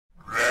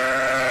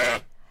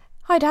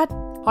Hi, Dad.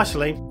 Hi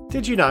Celine.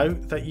 Did you know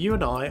that you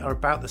and I are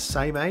about the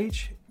same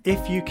age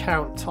if you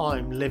count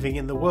time living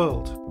in the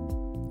world?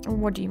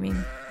 What do you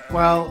mean?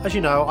 Well, as you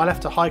know, I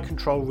left a high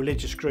control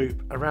religious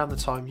group around the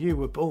time you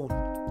were born.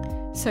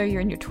 So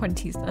you're in your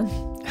 20s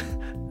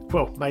then?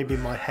 Well, maybe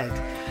in my head.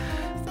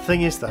 The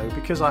thing is though,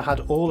 because I had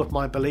all of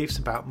my beliefs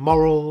about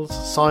morals,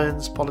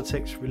 science,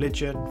 politics,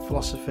 religion,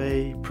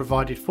 philosophy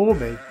provided for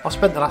me, I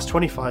spent the last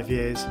 25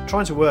 years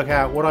trying to work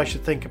out what I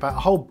should think about a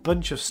whole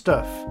bunch of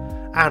stuff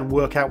and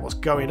work out what's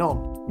going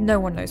on. No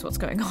one knows what's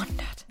going on,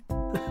 Dad.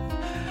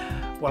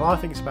 Well, I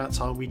think it's about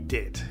time we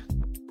did.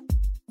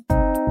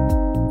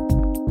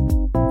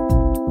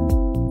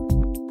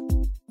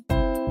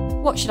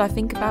 What Should I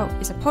Think About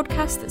is a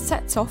podcast that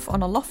sets off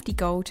on a lofty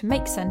goal to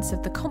make sense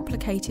of the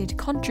complicated,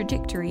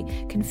 contradictory,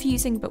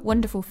 confusing but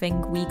wonderful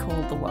thing we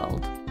call the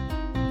world.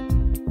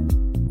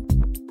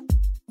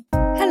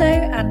 Hello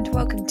and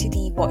welcome to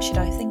the What Should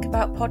I Think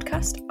About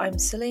podcast. I'm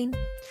Celine.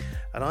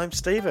 And I'm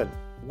Stephen.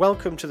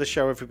 Welcome to the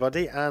show,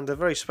 everybody, and a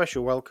very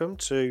special welcome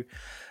to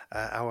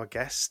our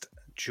guest,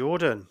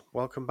 Jordan.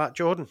 Welcome back,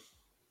 Jordan.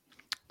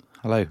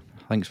 Hello.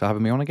 Thanks for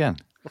having me on again.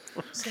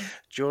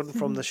 Jordan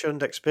from the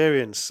Shunned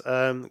Experience.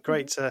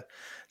 Great to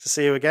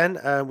see you again.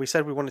 We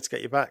said we wanted to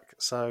get you back,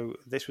 so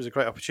this was a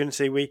great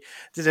opportunity. We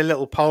did a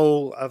little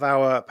poll of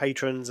our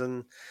patrons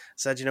and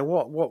said, you know,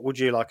 what would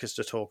you like us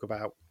to talk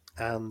about?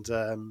 And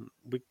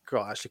we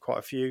got actually quite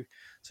a few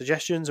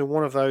suggestions, and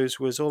one of those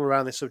was all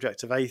around the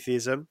subject of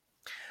atheism.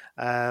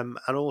 And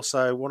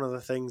also one of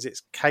the things,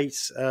 it's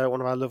Kate,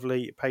 one of our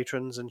lovely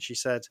patrons, and she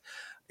said,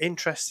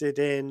 interested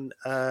in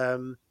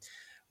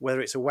whether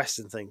it's a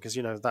Western thing, because,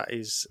 you know, that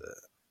is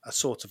a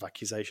sort of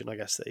accusation, I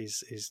guess, that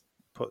is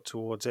put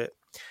towards it.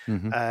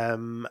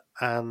 Mm-hmm.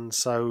 And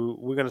so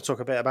we're going to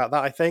talk a bit about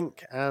that, I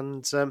think,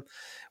 and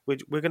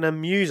we're going to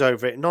muse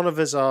over it. None of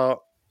us are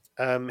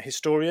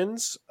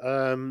historians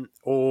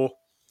or,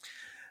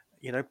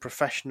 you know,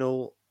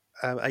 professional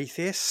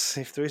atheists,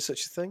 if there is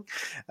such a thing.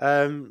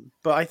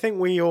 But I think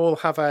we all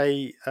have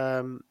a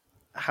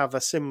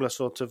similar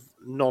sort of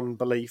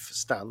non-belief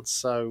stance.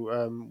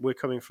 So we're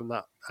coming from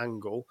that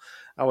angle.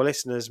 Our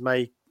listeners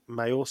may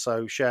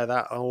also share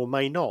that or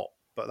may not,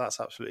 but that's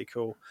absolutely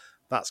cool.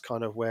 That's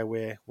kind of where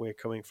we're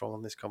coming from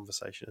on this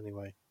conversation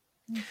anyway.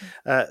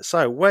 Mm-hmm.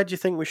 So where do you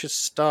think we should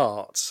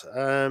start?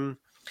 I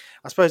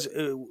suppose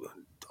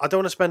I don't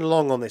want to spend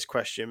long on this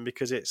question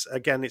because it's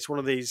one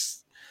of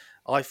these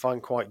I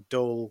find quite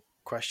dull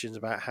questions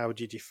about how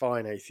do you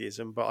define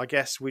atheism, but I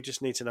guess we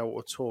just need to know what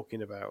we're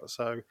talking about.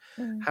 So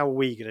how are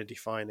we going to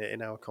define it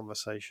in our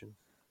conversation?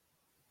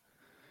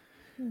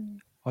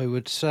 I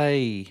would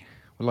say,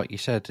 well, like you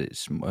said,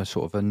 it's a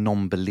sort of a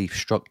non-belief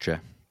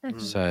structure. Mm-hmm.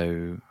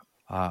 So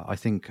I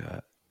think,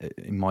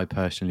 in my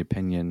personal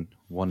opinion,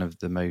 one of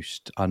the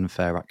most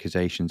unfair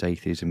accusations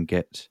atheism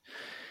gets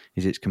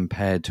is it's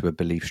compared to a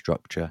belief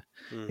structure.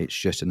 It's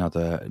just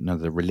another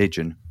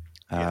religion.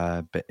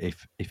 But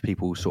if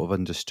people sort of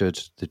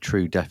understood the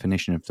true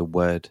definition of the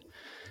word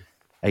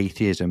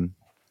atheism,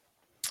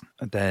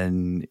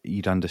 then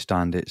you'd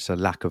understand it's a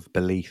lack of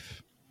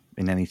belief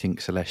in anything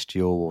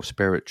celestial or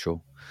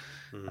spiritual.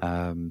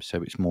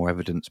 So it's more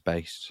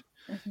evidence-based.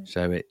 Mm-hmm.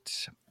 So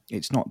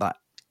it's not that,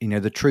 you know,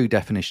 the true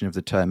definition of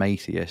the term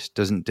atheist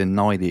doesn't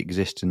deny the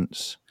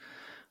existence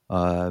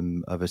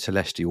of a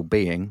celestial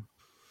being.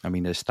 I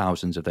mean, there's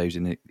thousands of those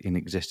in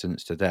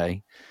existence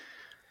today.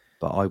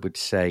 But I would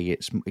say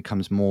it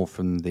comes more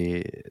from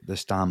the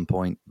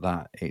standpoint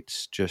that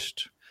it's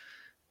just,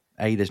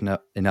 there's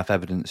not enough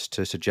evidence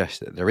to suggest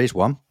that there is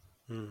one.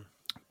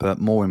 But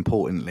more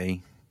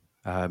importantly,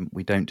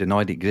 we don't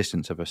deny the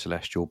existence of a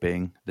celestial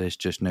being. There's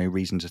just no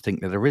reason to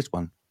think that there is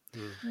one.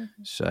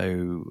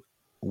 So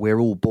we're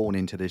all born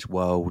into this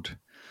world,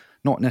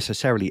 not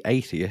necessarily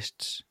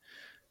atheists,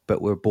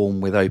 but we're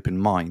born with open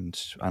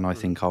minds. And I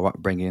think our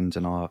upbringings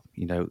and our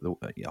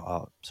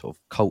sort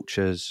of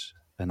cultures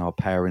and our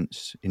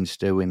parents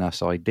instill in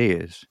us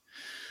ideas,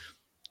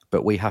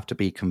 but we have to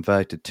be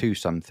converted to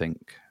something.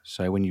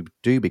 So when you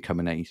do become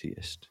an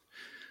atheist,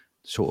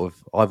 sort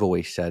of, I've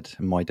always said,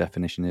 and my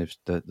definition is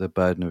that the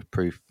burden of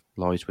proof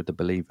lies with the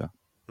believer.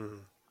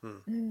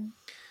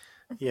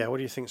 Yeah, what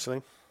do you think,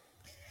 Celine?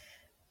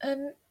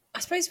 I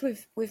suppose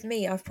with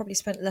me, I've probably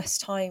spent less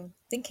time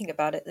thinking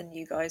about it than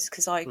you guys,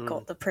 because I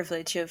got the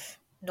privilege of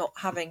not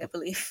having a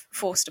belief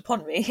forced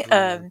upon me.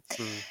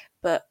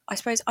 But I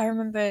suppose I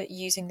remember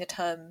using the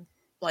term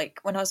like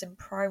when I was in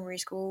primary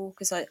school,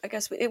 because I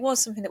guess it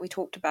was something that we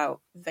talked about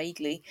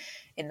vaguely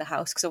in the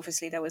house, because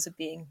obviously there was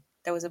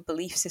a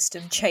belief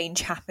system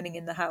change happening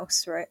in the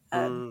house, right?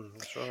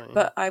 That's right. Yeah.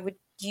 But I would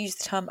use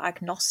the term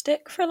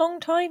agnostic for a long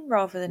time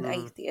rather than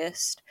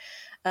atheist.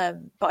 But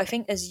I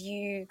think as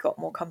you got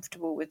more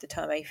comfortable with the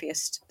term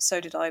atheist,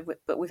 so did I,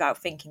 but without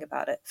thinking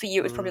about it. For you,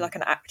 it was probably like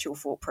an actual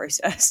thought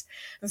process.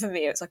 And for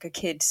me, it was like a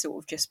kid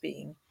sort of just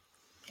being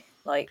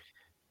like,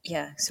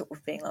 sort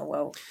of being like,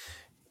 well,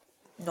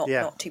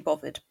 not too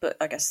bothered. But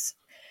I guess,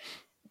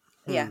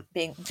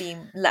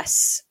 being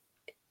less,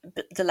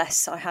 but the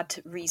less I had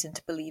reason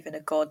to believe in a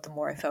God, the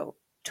more I felt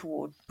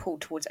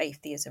pulled towards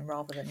atheism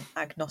rather than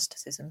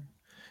agnosticism.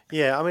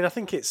 Yeah, I mean, I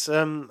think it's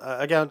again,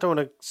 I don't want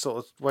to sort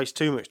of waste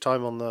too much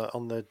time on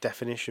the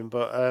definition,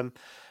 but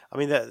I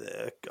mean,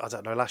 I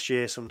don't know. Last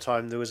year,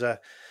 sometime there was a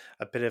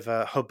bit of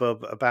a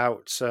hubbub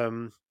about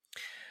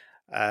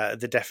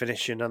the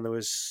definition, and there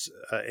was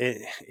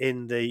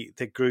in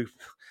the group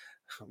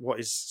what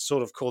is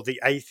sort of called the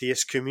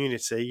atheist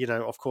community. You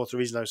know, of course, there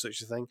is no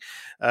such a thing,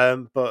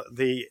 but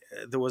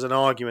there was an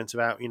argument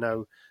about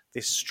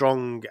this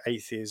strong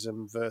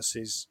atheism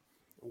versus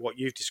what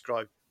you've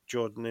described,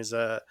 Jordan, is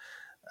a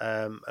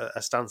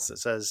stance that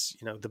says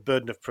the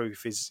burden of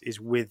proof is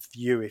with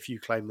you if you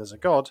claim there's a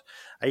God.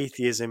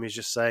 Atheism is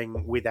just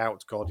saying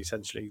without God,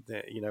 essentially.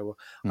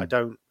 I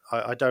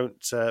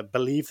don't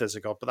believe there's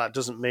a God, but that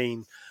doesn't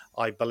mean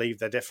I believe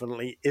there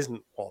definitely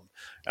isn't one.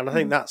 And I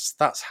think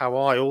that's how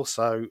I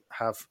also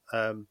have.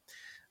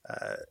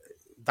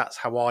 That's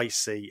how I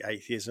see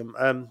atheism.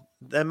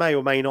 There may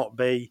or may not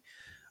be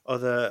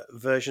other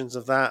versions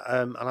of that,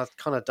 and I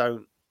kind of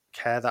don't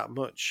care that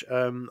much.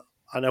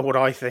 I know what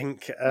I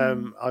think.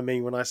 I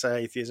mean, when I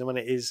say atheism, and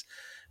it is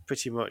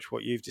pretty much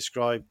what you've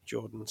described,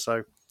 Jordan.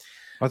 So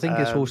I think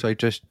it's also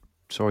just,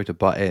 sorry to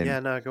butt in. Yeah,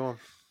 no, go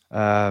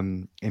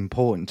on.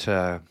 Important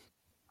to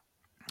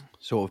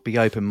sort of be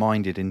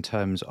open-minded in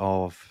terms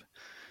of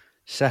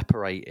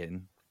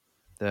separating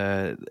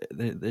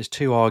there's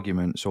two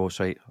arguments, or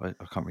say, I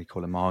can't really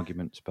call them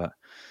arguments, but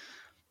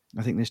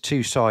I think there's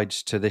two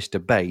sides to this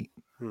debate.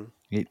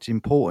 It's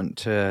important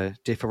to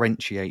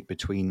differentiate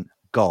between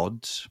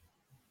gods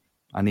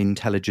and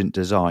intelligent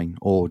design,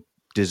 or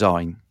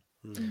design,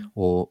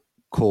 or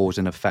cause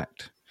and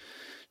effect.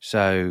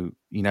 So,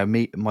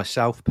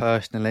 myself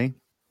personally,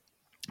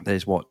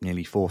 there's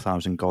nearly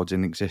 4,000 gods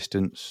in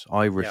existence.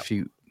 I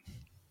refute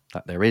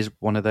that there is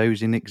one of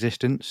those in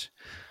existence,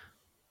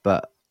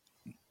 but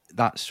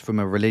that's from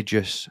a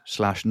religious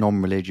 /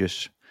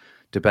 non-religious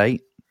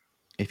debate.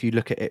 If you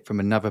look at it from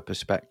another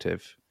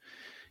perspective,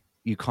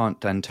 you can't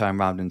then turn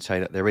around and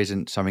say that there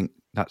isn't something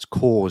that's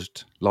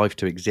caused life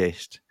to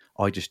exist.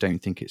 I just don't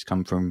think it's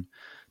come from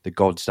the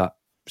gods that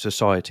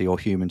society or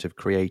humans have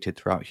created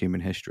throughout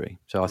human history.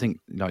 So I think,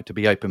 to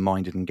be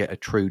open-minded and get a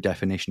true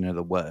definition of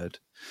the word,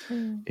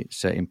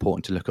 it's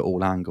important to look at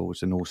all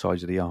angles and all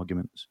sides of the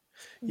arguments.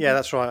 Yeah,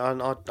 that's right.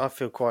 And I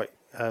feel quite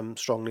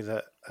strongly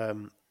that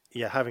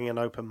having an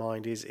open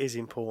mind is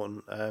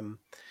important.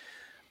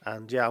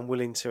 And I'm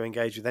willing to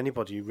engage with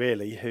anybody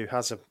really who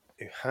has a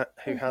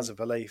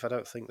belief. I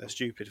don't think they're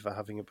stupid for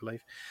having a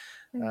belief.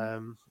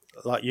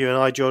 Like you and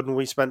I, Jordan,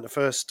 we spent the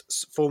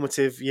first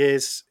formative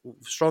years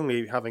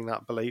strongly having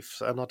that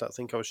belief, and I don't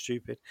think I was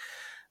stupid.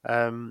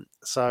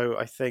 So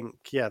I think,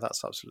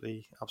 that's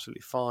absolutely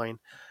fine.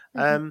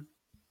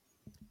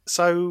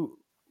 So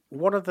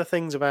one of the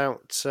things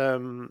about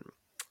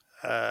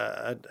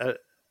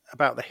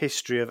the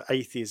history of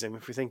atheism,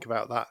 if we think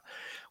about that,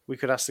 we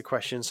could ask the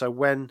question: so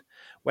when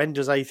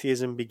does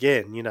atheism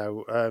begin?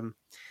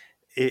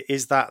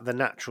 Is that the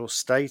natural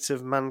state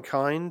of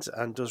mankind,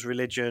 and does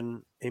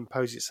religion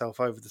impose itself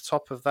over the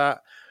top of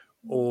that,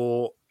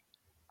 or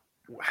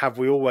have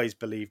we always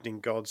believed in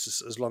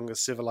gods as long as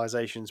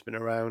civilization's been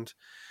around?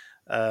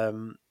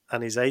 And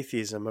is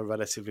atheism a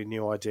relatively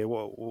new idea?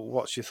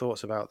 What's your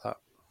thoughts about that?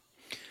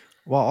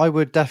 Well, I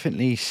would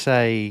definitely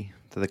say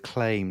to the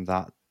claim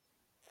that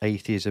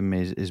atheism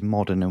is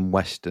modern and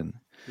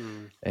Western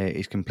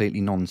is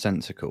completely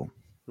nonsensical.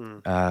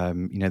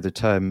 The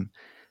term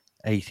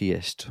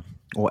atheist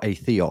or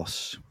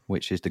atheos,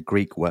 which is the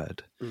Greek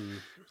word,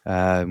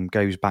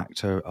 goes back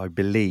to, I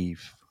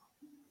believe,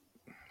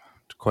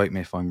 to quote me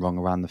if I'm wrong,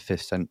 around the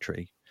 5th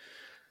century.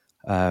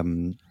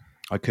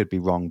 I could be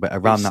wrong, but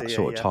around that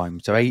sort of time.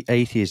 So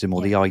atheism,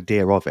 or the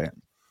idea of it,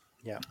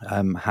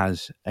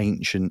 has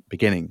ancient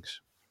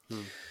beginnings.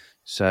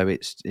 So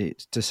it's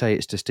to say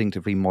it's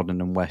distinctively modern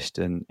and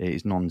Western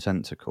is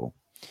nonsensical.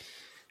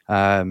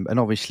 And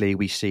obviously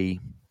we see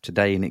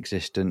today in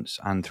existence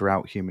and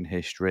throughout human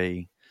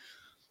history,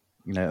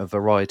 a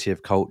variety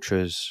of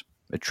cultures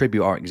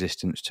attribute our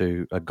existence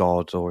to a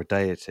god or a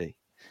deity.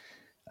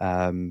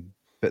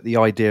 But the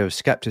idea of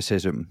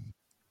skepticism,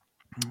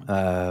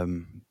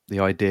 the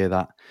idea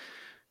that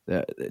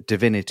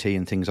divinity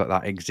and things like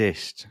that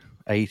exist,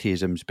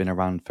 atheism's been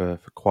around for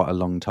quite a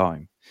long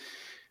time.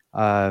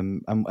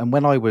 And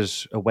when I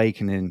was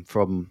awakening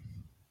from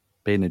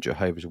being a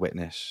Jehovah's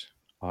Witness,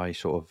 I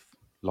sort of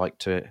like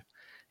to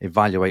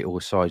evaluate all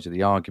sides of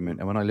the argument.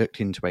 And when I looked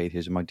into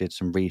atheism, I did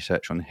some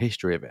research on the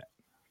history of it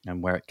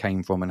and where it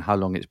came from and how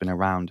long it's been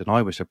around. And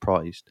I was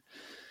surprised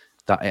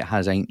that it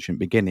has ancient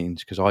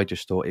beginnings, because I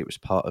just thought it was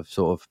part of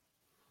sort of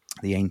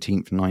the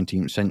 18th and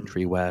 19th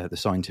century where the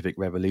scientific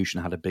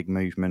revolution had a big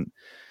movement.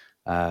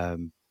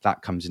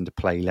 That comes into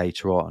play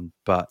later on.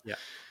 But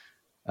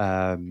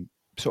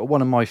sort of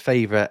one of my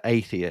favourite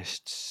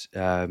atheists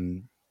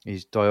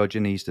is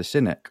Diogenes the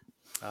Cynic.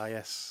 Ah,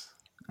 yes.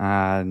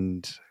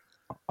 And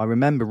I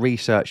remember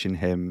researching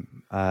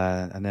him,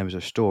 and there was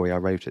a story, I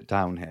wrote it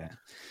down here,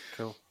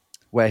 cool,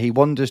 where he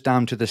wanders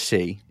down to the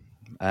sea,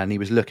 and he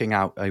was looking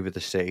out over the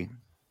sea,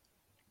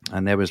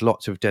 and there was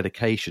lots of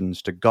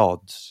dedications to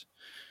gods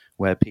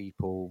where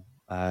people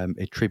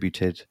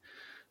attributed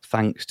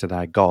thanks to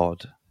their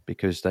god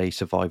because they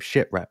survived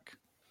shipwreck.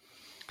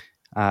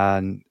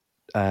 And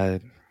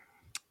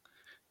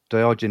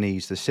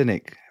Diogenes the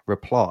Cynic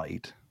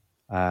replied,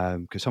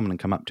 because someone had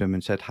come up to him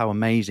and said, "How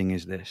amazing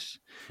is this?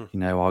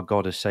 Our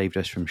God has saved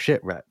us from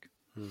shipwreck."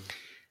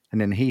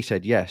 And then he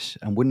said, "Yes,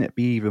 and wouldn't it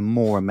be even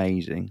more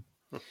amazing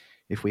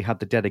if we had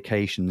the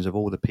dedications of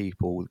all the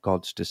people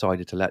God's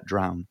decided to let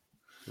drown?"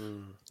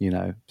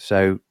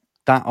 So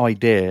that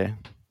idea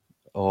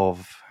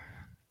of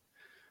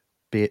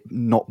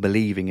not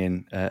believing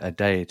in a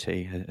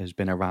deity has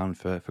been around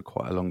for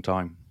quite a long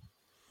time.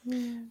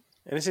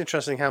 And it's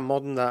interesting how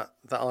modern that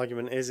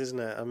argument is, isn't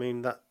it? I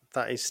mean,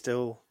 that is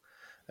still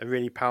a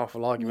really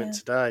powerful argument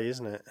today,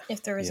 isn't it?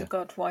 If there is a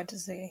God, why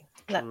does he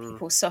let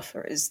people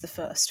suffer is the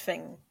first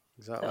thing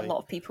that a lot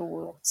of people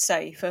will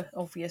say for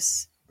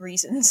obvious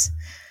reasons.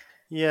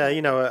 Yeah,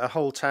 a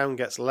whole town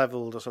gets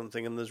leveled or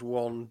something and there's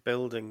one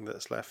building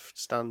that's left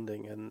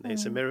standing and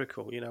it's a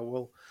miracle.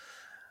 Well,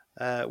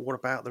 what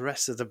about the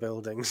rest of the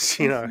buildings?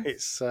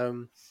 It's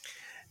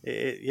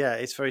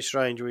it's very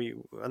strange.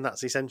 And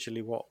that's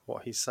essentially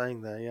what he's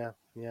saying there. Yeah.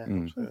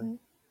 Absolutely.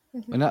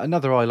 And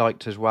another I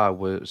liked as well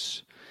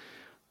was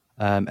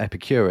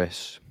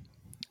Epicurus,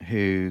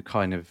 who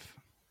kind of,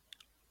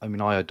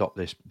 I adopt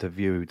the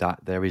view that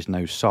there is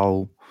no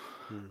soul,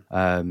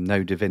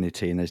 no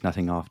divinity, and there's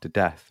nothing after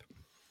death.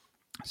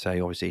 So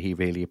obviously he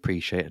really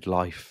appreciated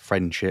life,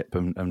 friendship,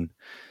 and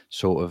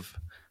sort of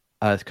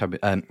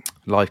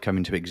life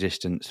coming to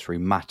existence through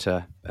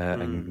matter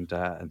and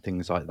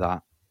things like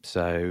that.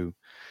 So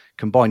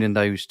combining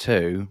those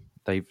two,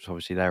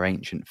 they're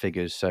ancient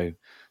figures. So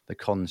the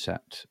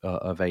concept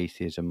of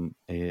atheism,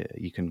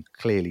 you can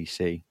clearly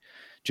see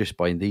just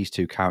by these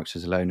two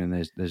characters alone, and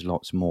there's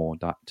lots more,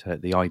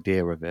 that the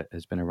idea of it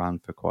has been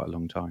around for quite a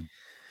long time.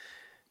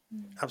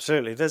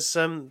 Absolutely. There's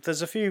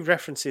a few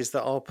references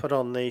that I'll put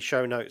on the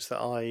show notes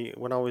that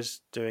when I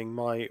was doing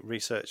my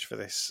research for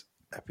this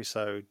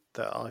episode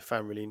that I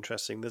found really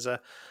interesting. There's a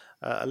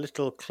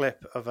little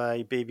clip of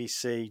a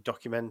BBC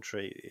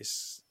documentary.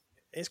 It's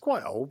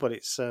quite old, but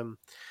it's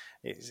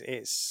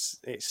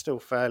still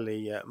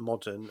fairly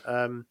modern.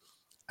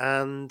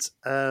 And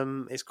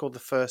it's called The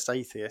First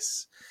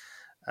Atheists.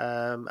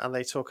 And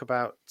they talk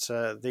about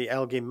the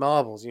Elgin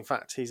Marbles. In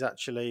fact,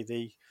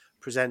 the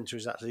presenter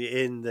is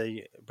actually in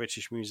the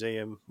British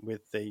Museum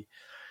with the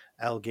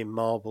Elgin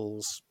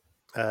Marbles.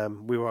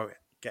 We won't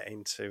get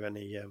into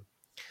any,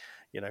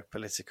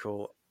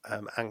 political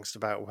angst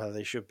about whether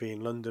they should be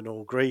in London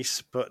or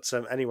Greece. But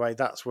anyway,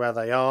 that's where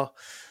they are.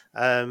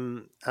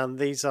 And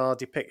these are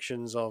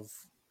depictions of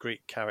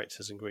Greek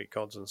characters and Greek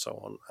gods and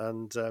so on.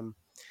 And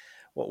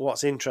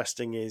what's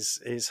interesting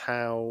is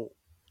how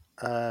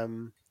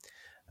that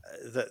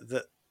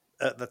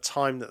at the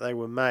time that they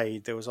were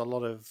made, there was a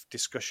lot of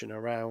discussion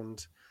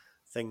around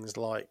things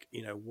like,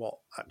 what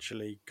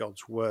actually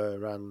gods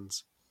were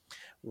and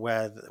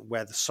where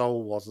the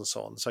soul was and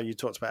so on. So you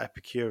talked about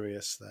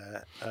Epicurus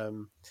there.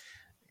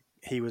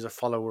 He was a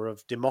follower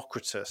of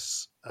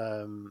Democritus,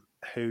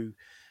 who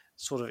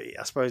sort of,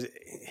 I suppose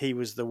he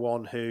was the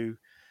one who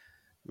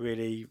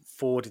really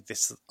forwarded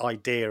this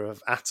idea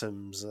of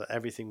atoms, that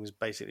everything was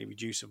basically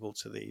reducible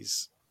to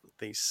these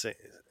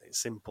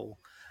simple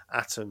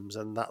atoms,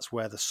 and that's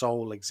where the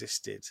soul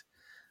existed,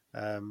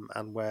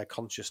 and where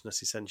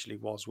consciousness essentially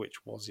was,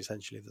 which was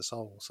essentially the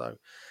soul. So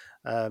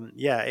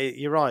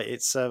you're right,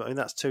 it's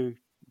that's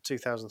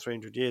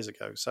 2,300 years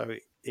ago, so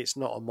it's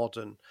not a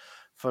modern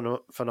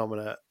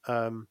phenomena,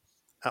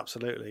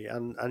 absolutely.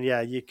 And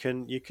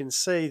you can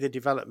see the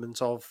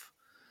development of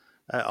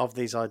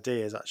these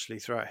ideas actually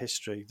throughout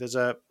history. There's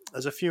a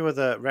few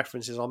other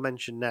references I'll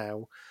mention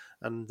now,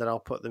 and then I'll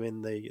put them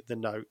in the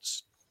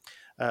notes.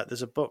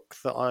 There's a book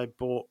that I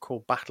bought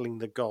called Battling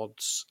the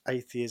Gods,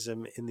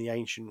 Atheism in the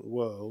Ancient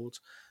World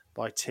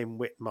by Tim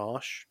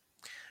Whitmarsh.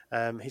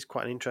 He's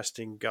quite an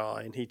interesting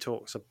guy, and he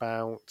talks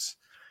about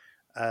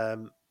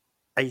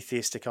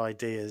atheistic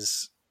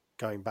ideas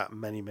going back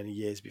many, many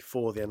years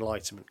before the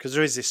Enlightenment. Because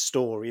there is this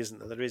story, isn't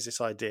there? There is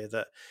this idea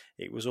that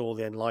it was all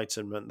the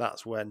Enlightenment.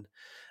 That's when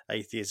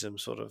atheism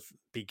sort of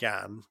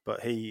began,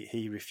 but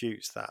he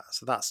refutes that.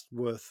 So that's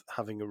worth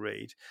having a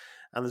read.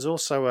 And there's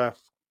also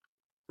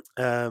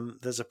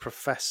there's a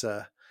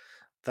professor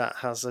that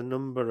has a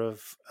number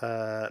of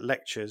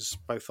lectures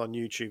both on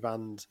YouTube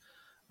and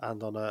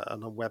on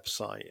a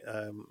website,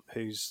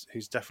 who's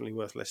definitely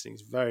worth listening.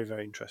 It's very,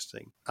 very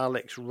interesting.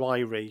 Alex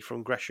Ryrie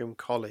from Gresham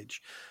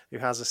College, who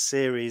has a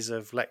series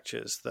of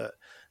lectures that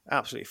are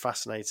absolutely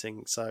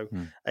fascinating. So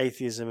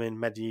atheism in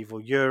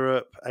medieval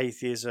Europe,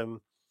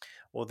 atheism,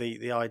 or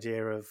the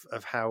idea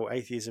of how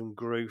atheism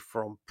grew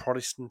from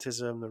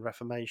Protestantism, the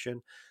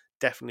Reformation.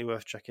 Definitely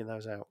worth checking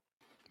those out.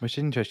 It's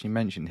interesting you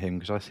mentioned him,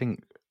 because I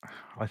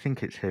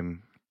think it's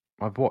him.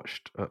 I've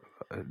watched at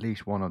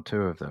least one or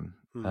two of them,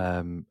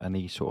 and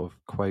he sort of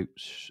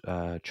quotes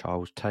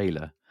Charles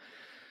Taylor,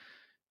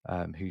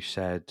 who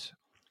said,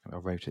 I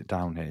wrote it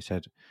down here, he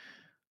said,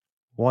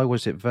 Why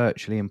was it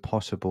virtually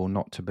impossible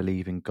not to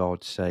believe in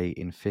God, say,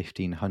 in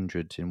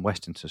 1500s in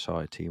Western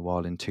society,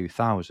 while in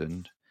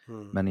 2000,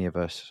 many of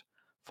us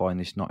find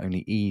this not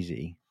only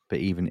easy, but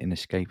even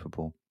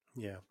inescapable?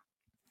 Yeah.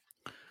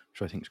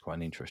 Which I think is quite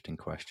an interesting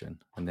question.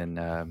 And then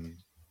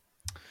I'm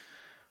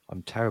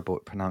terrible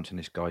at pronouncing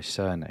this guy's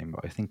surname,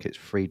 but I think it's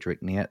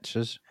Friedrich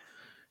Nietzsche.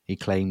 He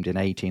claimed in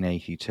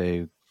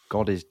 1882,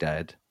 God is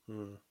dead,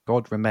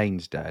 God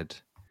remains dead,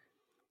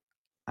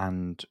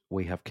 and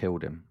we have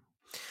killed him.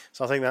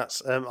 So I think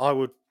that's I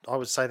would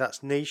say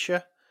that's Nietzsche.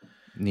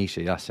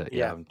 Nietzsche, that's it.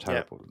 Yeah, I'm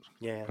terrible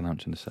at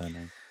pronouncing the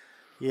surname.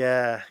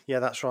 Yeah,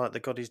 that's right. The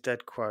God is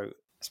dead quote.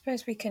 I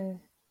suppose we can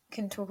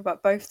talk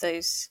about both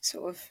those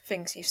sort of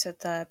things you said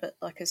there, but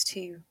like as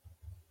two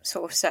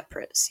sort of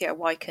separates.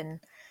 Why do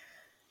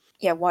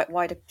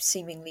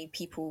seemingly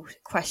people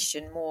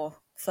question more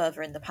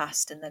further in the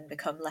past and then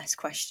become less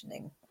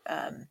questioning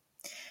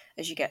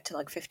as you get to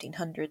like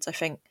 1500s? I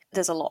think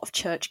there's a lot of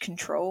church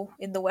control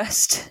in the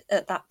West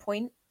at that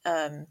point.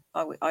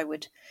 I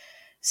would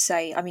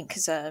say, I mean,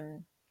 because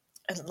a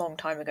long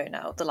time ago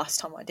now, the last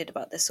time I did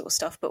about this sort of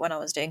stuff, but when I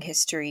was doing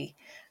history,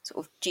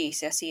 sort of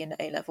GCSE and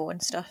A level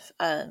and stuff,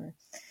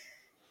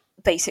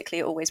 basically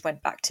it always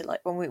went back to like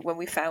when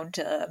we found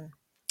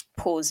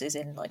pauses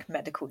in like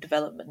medical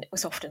development, it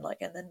was often like,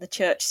 and then the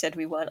church said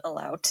we weren't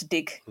allowed to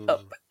dig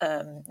up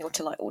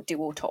or do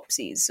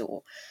autopsies,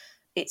 or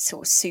it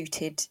sort of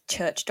suited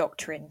church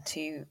doctrine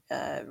to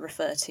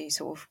refer to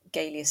sort of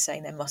Gallius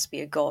saying there must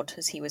be a God,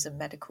 as he was a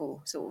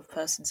medical sort of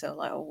person. So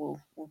like,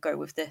 we'll go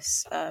with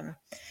this.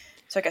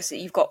 So I guess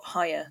you've got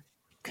higher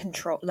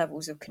control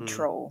levels of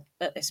control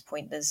at this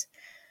point. There's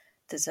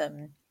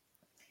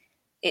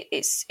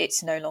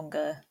it's no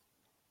longer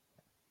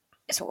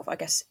sort of, I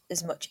guess,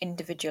 as much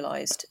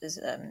individualized as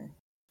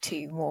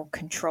to more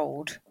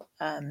controlled.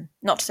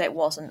 Not to say it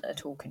wasn't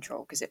at all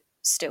controlled, because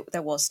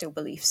there was still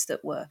beliefs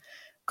that were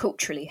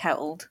culturally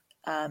held,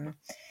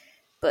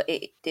 but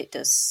it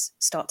does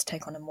start to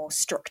take on a more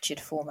structured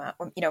format.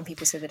 When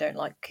people say they don't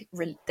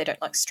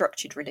like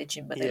structured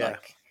religion, but they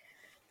like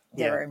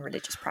their own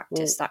religious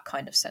practice, that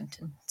kind of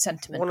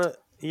sentiment. One of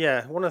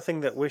the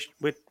things that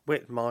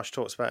Whitmarsh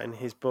talks about in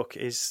his book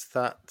is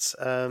that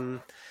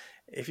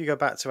if you go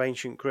back to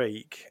ancient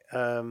Greek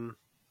or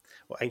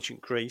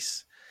ancient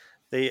Greece,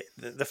 the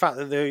fact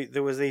that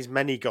there was these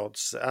many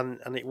gods, and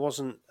it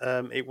wasn't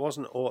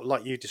or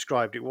like you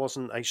described, it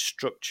wasn't a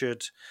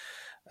structured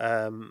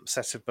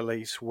set of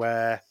beliefs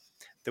where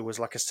there was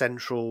like a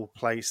central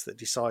place that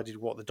decided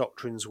what the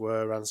doctrines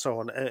were and so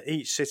on.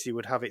 Each city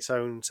would have its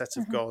own set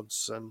of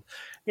gods, and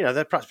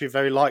they'd perhaps be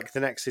very like the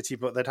next city,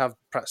 but they'd have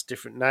perhaps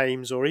different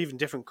names or even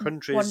different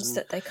countries. Ones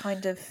that they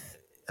kind of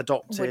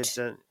adopted.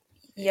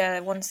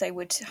 Ones they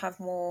would have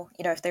more.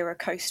 If they were a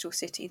coastal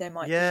city, they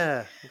might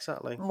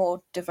exactly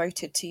more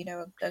devoted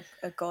to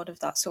a god of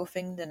that sort of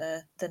thing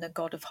than a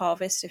god of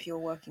harvest. If you're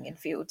working in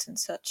fields and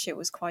such, it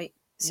was quite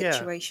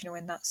situational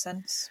in that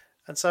sense.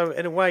 And so,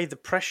 in a way, the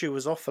pressure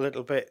was off a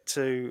little bit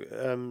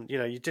to,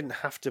 you didn't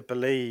have to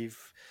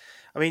believe.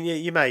 I mean,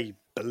 you may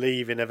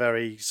believe in a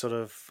very sort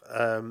of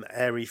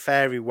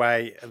airy-fairy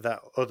way that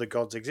other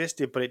gods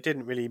existed, but it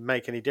didn't really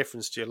make any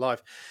difference to your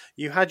life.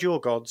 You had your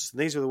gods,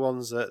 and these were the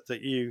ones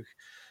that you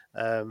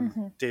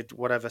did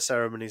whatever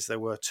ceremonies there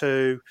were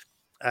to.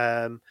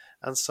 And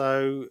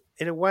so,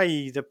 in a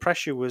way, the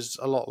pressure was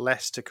a lot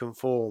less to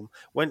conform.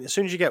 As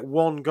soon as you get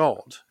one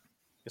god,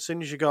 as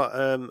soon as you got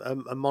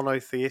a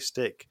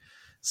monotheistic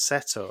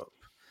setup,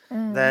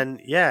 then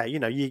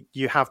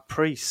you have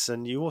priests,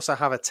 and you also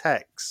have a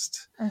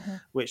text,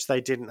 which they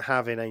didn't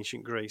have in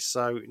ancient Greece.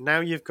 So now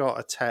you've got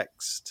a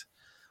text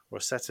or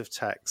a set of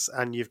texts,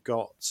 and you've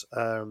got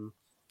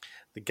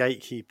the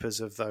gatekeepers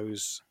of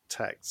those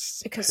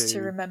texts. Because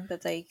to remember,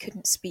 they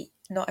couldn't speak.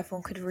 Not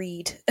everyone could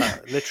read.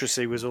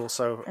 Literacy was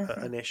also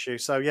an issue.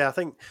 So I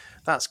think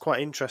that's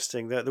quite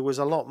interesting. That there was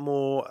a lot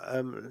more.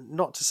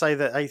 Not to say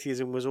that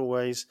atheism was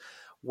always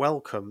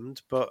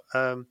welcomed, but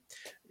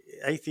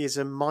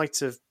atheism might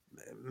have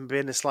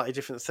been a slightly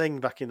different thing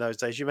back in those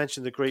days. You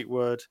mentioned the Greek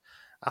word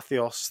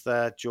atheos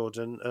there,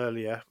 Jordan,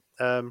 earlier.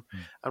 And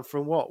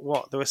from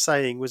what they were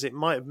saying was it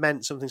might have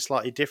meant something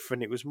slightly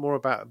different. It was more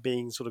about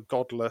being sort of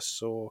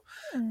godless or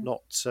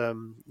not,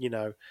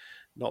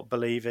 not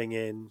believing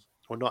in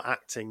or not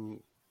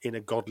acting in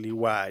a godly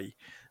way.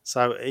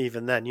 So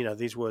even then,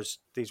 these words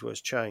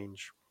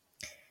change.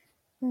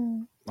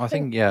 I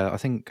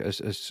think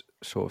as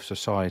sort of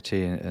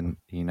society and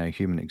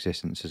human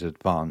existence has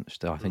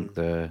advanced, I think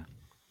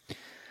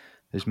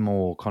there's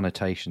more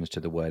connotations to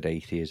the word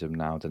atheism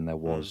now than there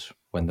was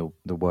when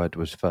the word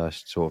was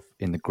first sort of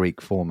in the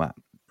Greek format.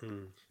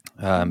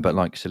 But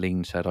like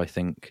Celine said, I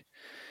think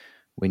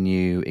when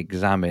you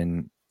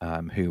examine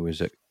who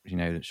was at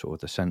sort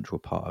of the central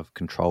part of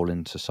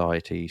controlling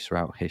society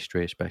throughout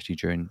history, especially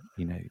during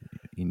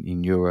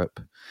in Europe,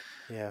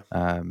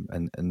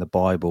 and the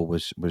Bible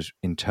was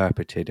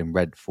interpreted and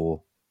read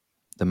for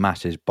the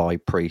masses by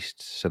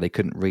priests, so they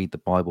couldn't read the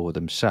Bible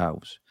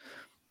themselves.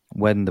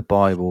 When the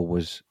Bible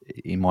was,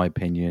 in my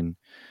opinion,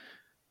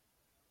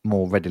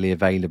 more readily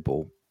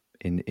available,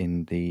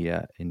 in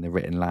the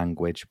written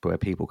language where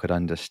people could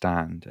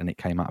understand, and it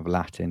came out of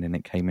Latin and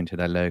it came into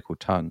their local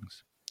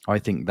tongues. I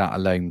think that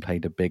alone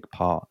played a big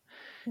part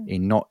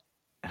in not.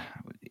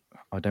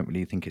 I don't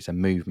really think it's a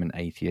movement,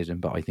 atheism,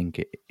 but I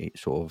think it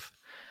sort of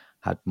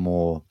had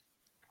more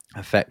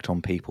effect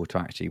on people to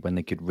actually, when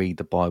they could read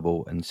the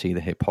Bible and see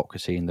the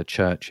hypocrisy in the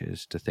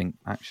churches, to think,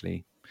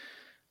 actually,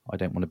 I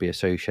don't want to be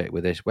associated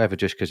with this, whether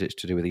just because it's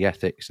to do with the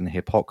ethics and the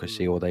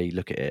hypocrisy, or they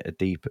look at it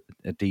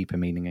a deeper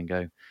meaning and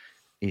go,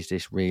 is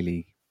this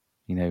really,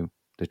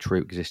 the true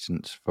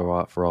existence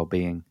for our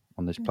being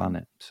on this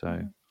planet?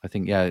 So I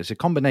think, it's a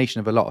combination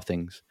of a lot of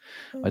things.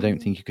 I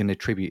don't think you can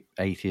attribute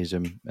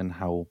atheism and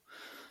how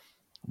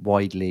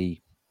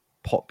widely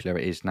popular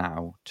it is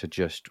now to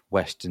just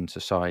Western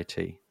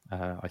society.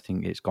 I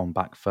think it's gone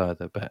back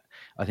further, but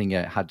I think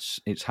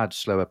it's had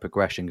slower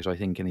progression, because I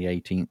think in the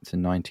 18th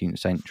and 19th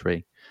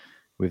century,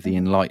 with the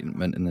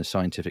Enlightenment and the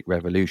scientific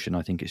revolution,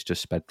 I think it's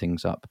just sped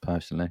things up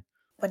personally.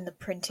 When the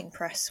printing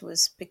press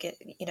was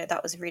that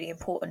was really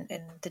important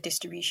in the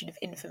distribution of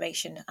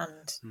information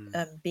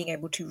and being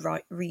able to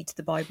read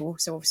the Bible.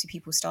 So obviously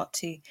people start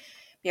to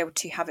be able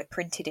to have it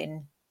printed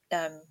in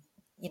their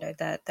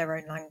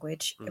own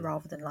language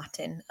rather than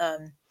Latin.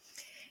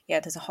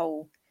 There's a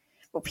whole.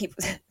 Well,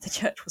 the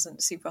church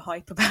wasn't super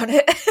hype about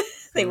it.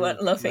 They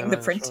weren't loving the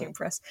printing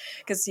press,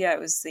 because it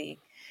was the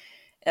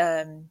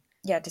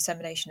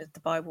dissemination of the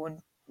Bible,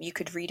 and you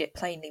could read it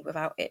plainly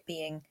without it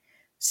being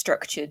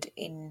structured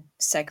in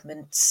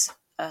segments.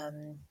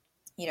 In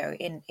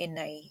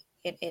a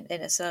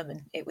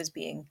sermon,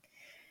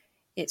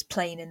 it's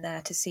plain in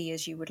there to see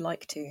as you would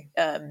like to.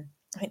 I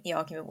think the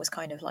argument was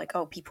kind of like,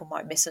 people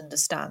might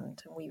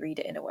misunderstand, and we read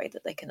it in a way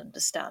that they can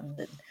understand,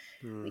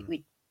 and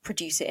we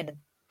produce it in a,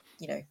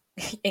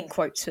 in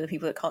quotes for the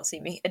people that can't see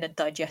me, in a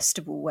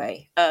digestible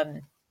way.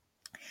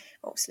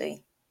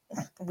 Obviously,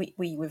 we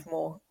with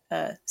more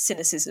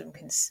cynicism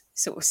can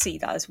sort of see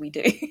that as we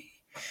do.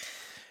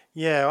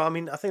 Yeah, I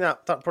mean, I think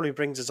that probably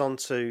brings us on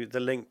to the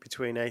link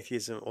between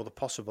atheism, or the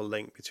possible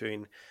link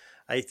between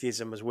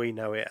atheism as we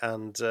know it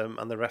and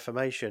the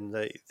Reformation.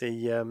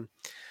 Again,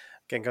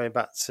 going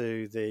back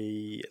to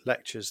the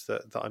lectures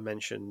that I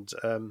mentioned,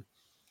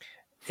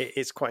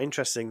 it's quite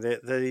interesting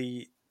that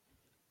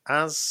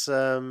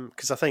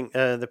because I think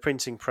the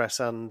printing press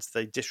and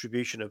the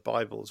distribution of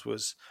Bibles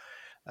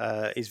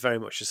is very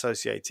much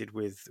associated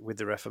with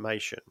the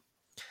Reformation.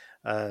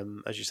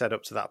 As you said,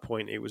 up to that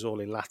point, it was all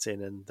in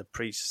Latin, and the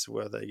priests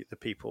were the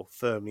people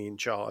firmly in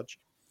charge.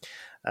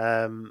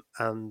 And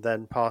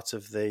then part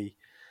of the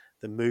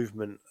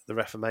movement, the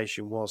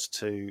Reformation, was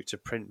to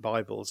print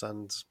Bibles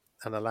and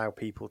allow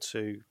people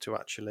to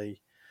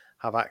actually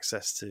have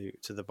access to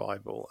the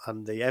Bible.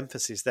 And the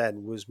emphasis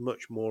then was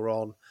much more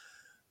on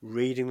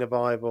reading the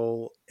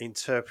Bible,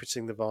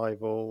 interpreting the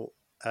Bible,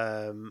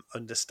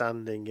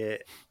 understanding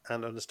it,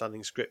 and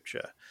understanding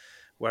Scripture.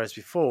 Whereas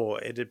before,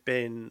 it had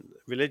been,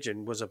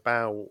 religion was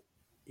about,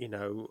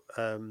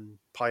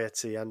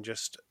 piety and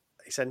just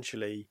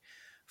essentially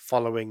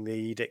following the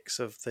edicts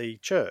of the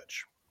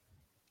church.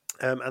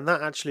 And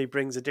that actually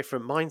brings a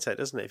different mindset,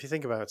 doesn't it? If you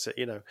think about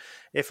it,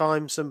 if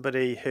I'm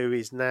somebody who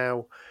is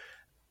now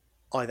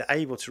either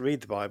able to read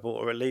the Bible,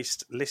 or at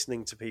least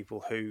listening to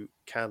people who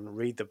can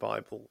read the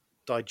Bible,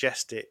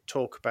 digest it,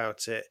 talk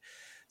about it,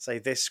 say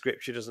this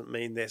scripture doesn't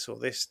mean this or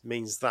this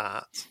means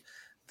that,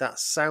 that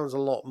sounds a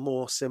lot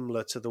more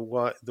similar to the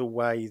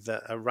way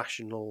that a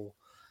rational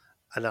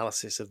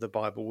analysis of the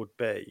Bible would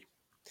be.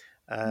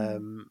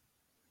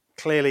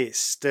 Clearly, it's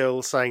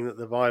still saying that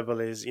the Bible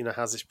is,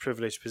 has this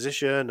privileged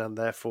position and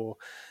therefore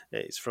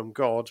it's from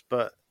God,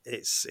 but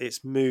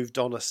it's moved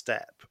on a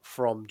step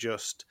from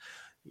just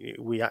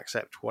we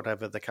accept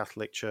whatever the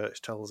Catholic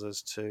Church tells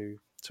us to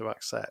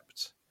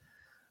accept.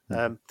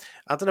 I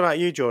don't know about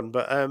you, Jordan,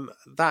 but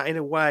that in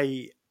a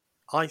way,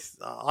 I've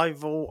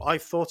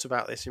thought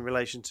about this in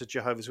relation to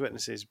Jehovah's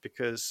Witnesses,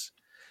 because,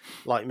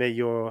 like me,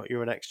 you're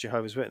an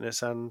ex-Jehovah's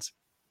Witness, and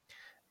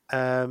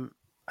I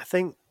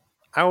think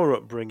our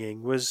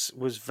upbringing was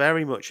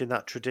very much in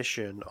that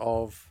tradition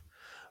of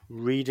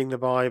reading the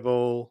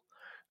Bible,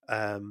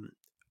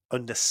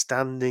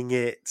 understanding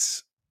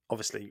it,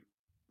 obviously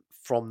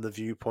from the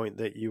viewpoint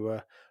that you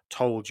were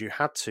told you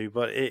had to,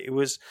 but it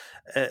was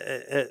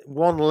at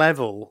one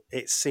level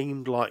it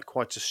seemed like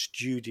quite a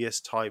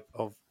studious type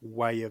of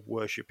way of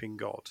worshipping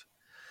God,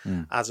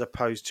 as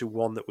opposed to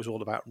one that was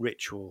all about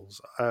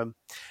rituals. And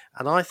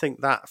I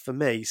think that for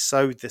me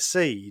sowed the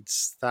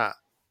seeds that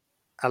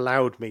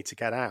allowed me to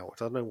get out. I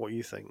don't know what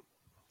you think.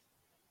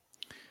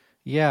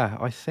 Yeah,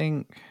 I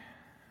think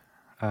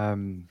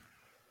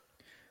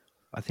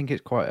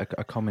it's quite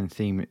a common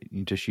theme,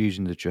 just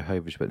using the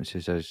Jehovah's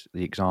Witnesses as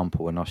the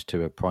example, and us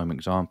two are prime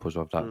examples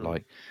of that.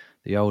 Like,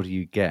 the older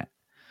you get,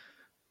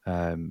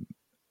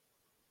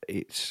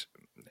 it's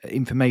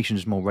information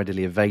is more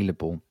readily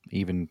available,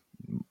 even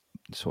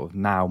sort of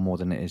now more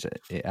than it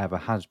ever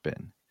has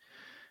been.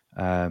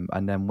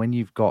 And then when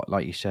you've got,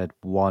 like you said,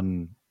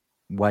 one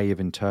way of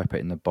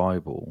interpreting the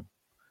Bible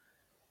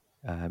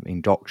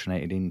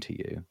indoctrinated into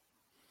you,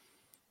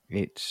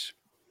 it's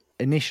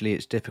initially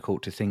it's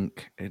difficult to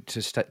think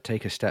to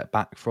take a step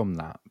back from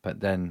that, but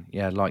then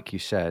like you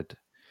said,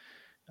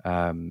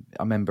 I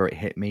remember it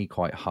hit me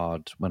quite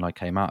hard when I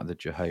came out of the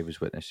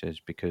Jehovah's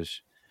Witnesses,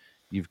 because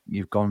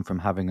you've gone from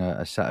having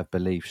a set of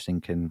beliefs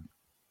thinking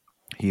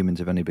humans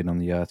have only been on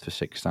the earth for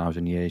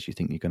 6,000 years, you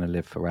think you're going to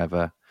live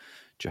forever,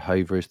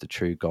 Jehovah is the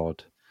true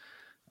God,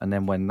 and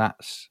then when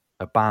that's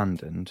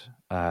abandoned,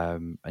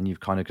 and you've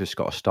kind of just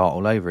got to start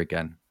all over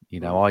again.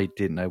 I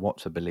didn't know what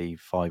to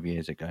believe 5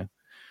 years ago.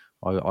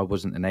 I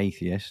wasn't an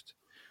atheist.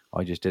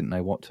 I just didn't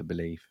know what to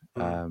believe.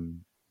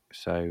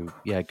 So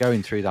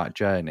going through that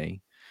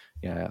journey,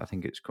 I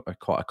think it's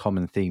quite a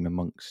common theme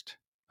amongst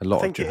a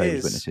lot of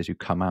Jehovah's Witnesses who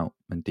come out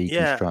and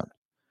deconstruct.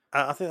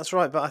 I think that's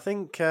right, but I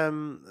think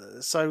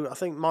so. I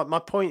think my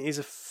point is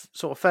a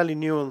sort of fairly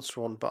nuanced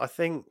one, but I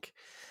think,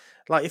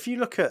 like, if you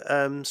look at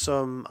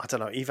some, I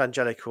don't know,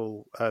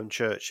 evangelical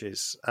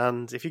churches,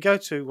 and if you go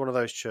to one of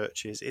those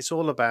churches, it's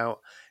all about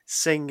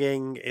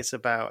singing, it's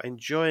about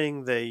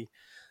enjoying the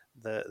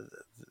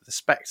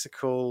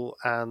spectacle,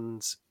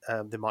 and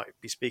they might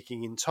be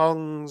speaking in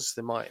tongues,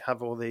 they might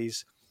have all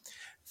these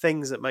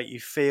things that make you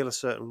feel a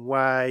certain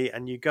way,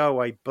 and you go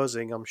away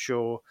buzzing, I'm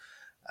sure.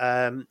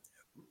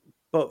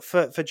 But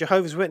for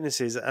Jehovah's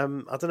Witnesses, I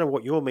don't know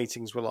what your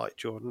meetings were like,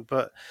 Jordan,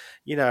 but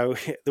there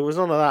was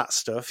none of that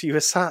stuff. You were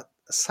sat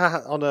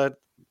on a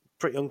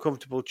pretty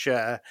uncomfortable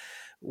chair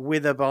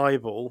with a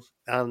Bible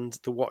and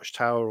the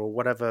Watchtower or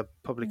whatever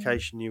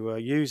publication you were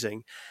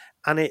using,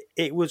 and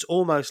it was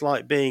almost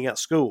like being at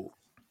school.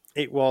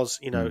 It was,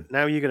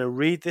 now you're going to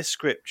read this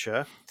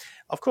scripture.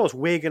 Of course,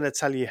 we're going to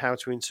tell you how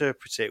to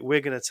interpret it.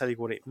 We're going to tell you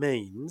what it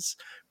means,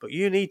 but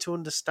you need to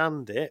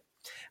understand it.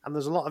 And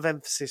there's a lot of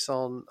emphasis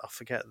on, I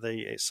forget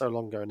it's so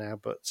long ago now,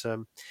 but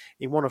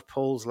in one of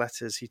Paul's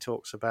letters, he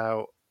talks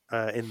about,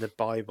 in the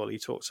Bible, he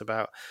talks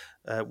about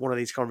one of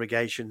these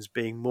congregations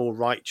being more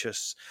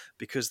righteous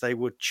because they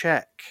would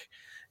check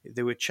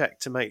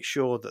to make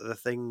sure that the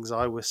things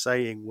I was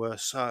saying were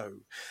so.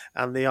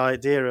 And the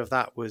idea of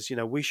that was,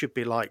 we should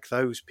be like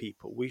those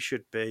people. We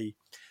should be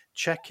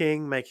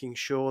checking, making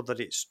sure that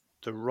it's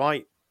the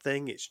right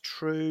thing, it's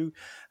true.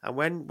 And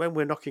when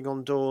we're knocking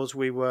on doors,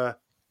 we were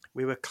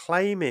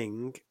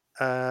claiming,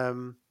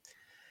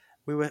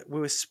 we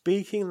were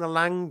speaking the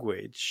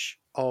language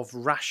of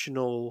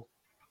rational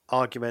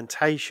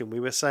argumentation. We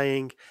were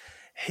saying,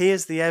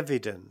 here's the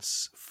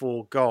evidence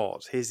for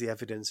God. Here's the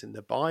evidence in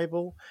the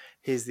Bible.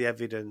 Here's the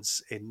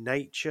evidence in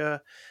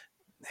nature.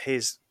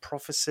 Here's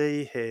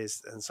prophecy.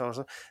 And so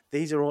on.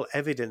 These are all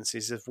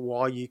evidences of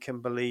why you can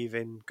believe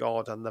in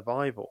God and the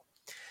Bible.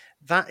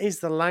 That is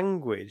the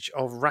language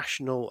of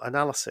rational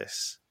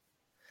analysis.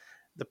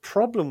 The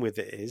problem with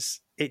it is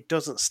it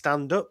doesn't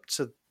stand up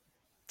to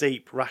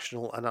deep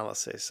rational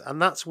analysis,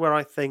 and that's where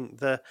I think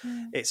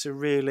it's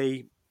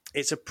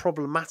a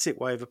problematic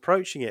way of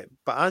approaching it.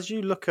 But as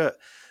you look at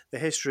the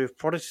history of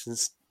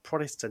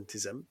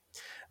Protestantism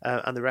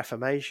and the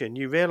Reformation,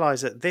 you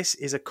realise that this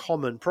is a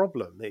common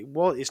problem.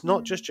 It's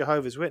not just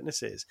Jehovah's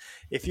Witnesses.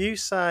 If you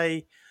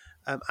say,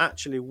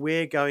 actually,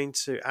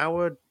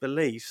 our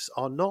beliefs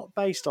are not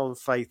based on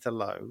faith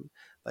alone,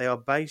 they are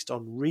based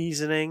on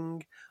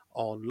reasoning,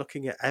 on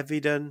looking at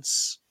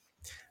evidence,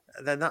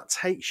 then that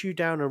takes you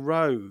down a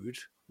road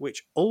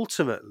which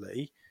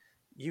ultimately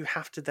you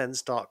have to then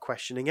start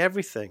questioning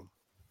everything.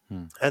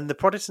 And the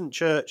Protestant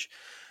church,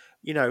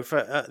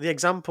 for the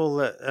example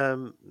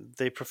that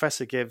the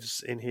professor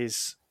gives in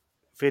his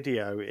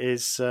video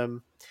is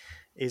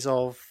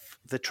of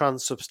the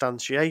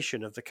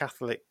transubstantiation of the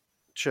Catholic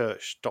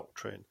Church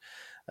doctrine.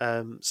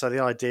 So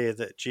the idea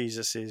that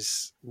Jesus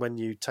is, when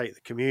you take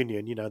the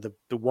communion,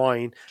 the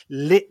wine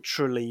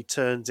literally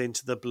turns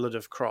into the blood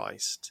of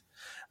Christ,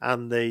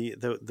 and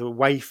the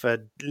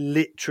wafer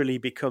literally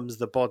becomes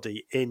the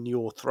body in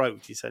your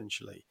throat,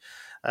 essentially.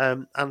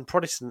 And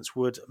Protestants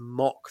would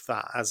mock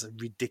that as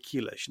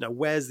ridiculous.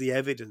 Where's the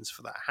evidence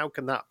for that? How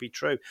can that be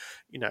true?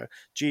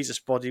 Jesus'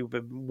 body would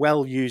be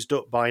well used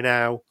up by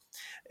now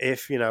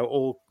if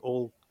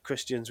all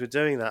Christians were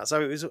doing that.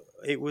 So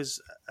it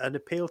was an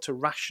appeal to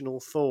rational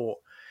thought,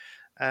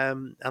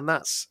 and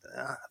that's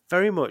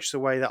very much the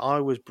way that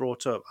I was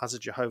brought up as a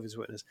Jehovah's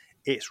Witness.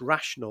 It's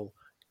rational.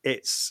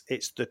 It's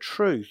the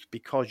truth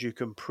because you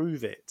can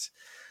prove it.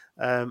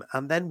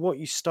 And then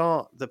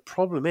the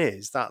problem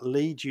is that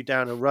leads you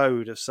down a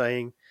road of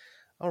saying,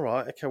 all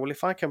right, okay, well,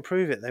 if I can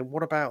prove it, then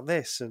what about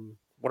this? And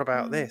what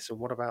about this? And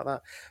what about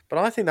that? But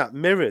I think that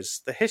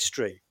mirrors the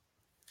history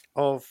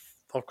of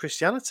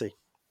Christianity.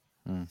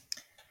 Yeah,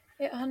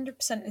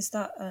 100% is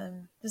that.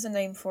 There's a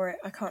name for it.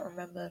 I can't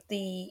remember.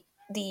 The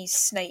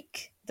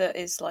snake that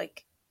is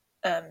like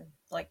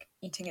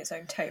eating its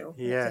own tail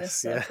in a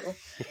circle.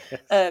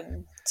 Yes.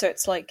 So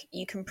it's like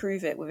you can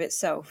prove it with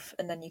itself,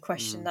 and then you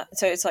question that.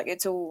 So it's like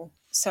it's all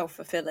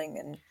self-fulfilling,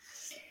 and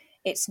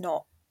it's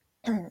not.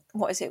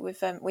 What is it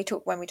with when we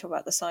talk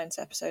about the science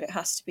episode? It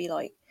has to be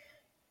like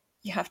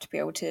you have to be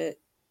able to,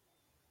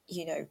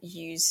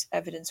 use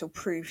evidence or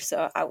proofs that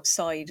are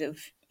outside of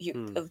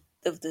you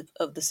of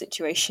the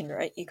situation,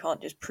 right? You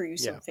can't just prove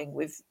something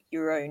with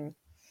your own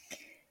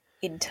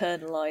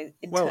internal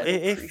Well,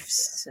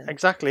 proofs.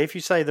 Exactly. If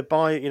you say the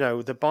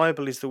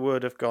Bible is the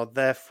word of God,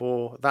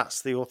 therefore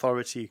that's the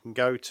authority you can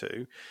go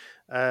to,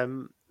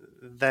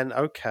 then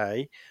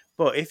okay.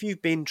 But if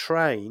you've been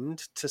trained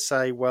to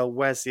say, well,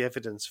 where's the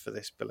evidence for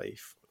this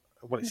belief?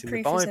 Well, it's in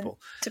the Bible.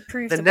 To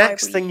prove the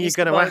next thing you're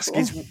going to ask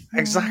is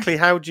exactly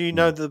how do you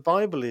know that the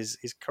Bible is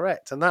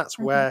correct? And that's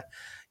where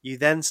you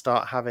then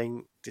start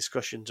having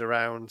discussions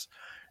around,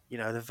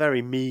 the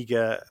very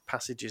meager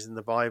passages in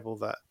the Bible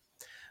that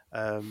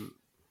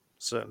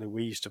certainly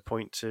we used to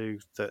point to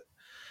that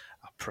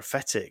are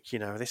prophetic.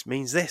 This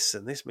means this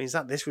and this means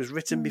that. This was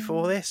written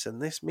before this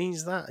and this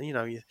means that.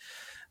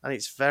 And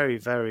it's very,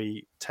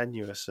 very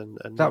tenuous and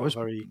not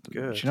very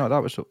good. Do you know,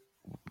 that was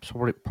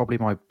probably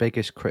my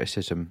biggest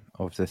criticism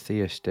of the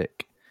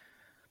theistic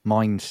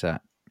mindset.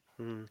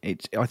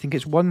 I think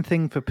it's one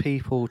thing for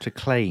people to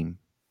claim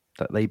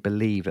that they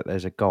believe that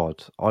there's a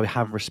God. I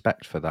have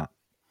respect for that.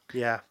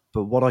 Yeah.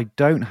 But what I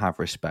don't have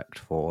respect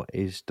for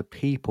is the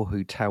people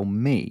who tell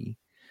me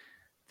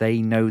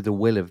they know the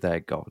will of their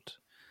God.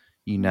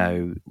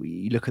 You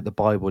look at the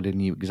Bible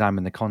and you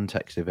examine the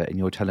context of it, and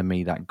you're telling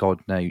me that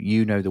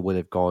you know the will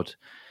of God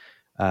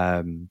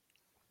on,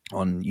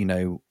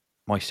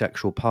 my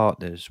sexual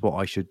partners, what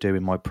I should do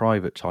in my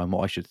private time,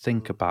 what I should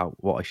think about,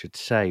 what I should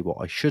say, what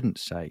I shouldn't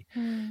say.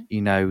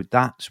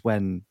 That's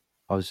when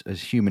as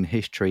human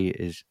history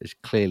is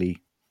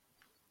clearly,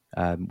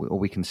 or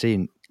we can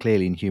see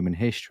clearly in human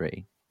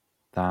history,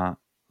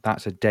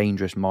 that's a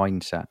dangerous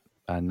mindset.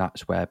 And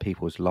that's where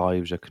people's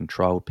lives are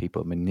controlled,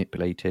 people are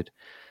manipulated,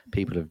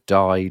 people have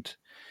died.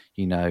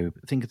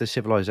 Think of the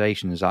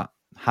civilizations that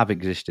have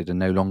existed and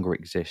no longer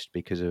exist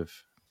because of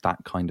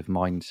that kind of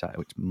mindset.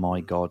 It's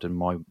my God and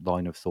my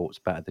line of thought's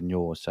better than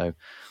yours. So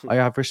I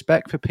have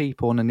respect for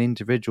people on an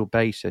individual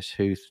basis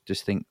who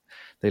just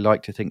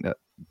like to think that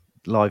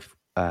life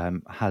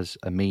has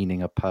a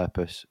meaning, a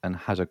purpose, and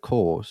has a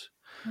cause.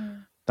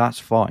 That's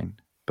fine.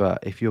 But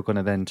if you're going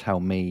to then tell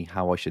me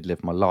how I should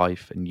live my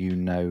life,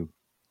 and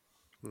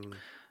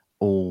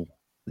all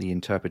the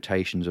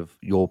interpretations of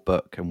your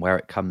book and where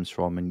it comes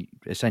from, and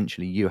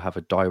essentially you have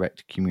a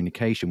direct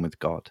communication with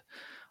God,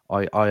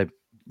 I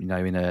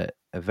in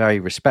a very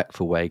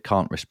respectful way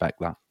can't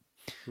respect that.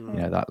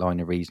 That line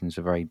of reason is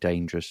a very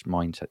dangerous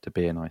mindset to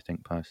be in, I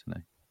think,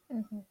 personally.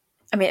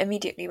 I mean,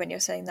 immediately when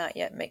you're saying that,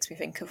 it makes me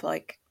think of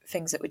like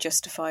things that were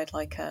justified,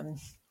 like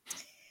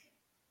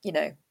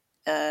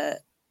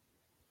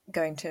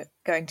going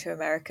to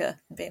America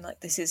and being like,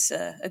 this is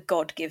a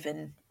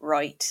God-given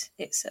right.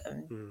 It's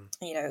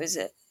is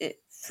it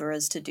for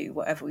us to do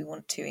whatever we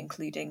want to,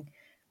 including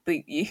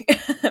boot you.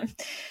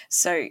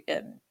 So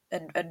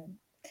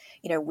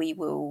we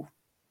will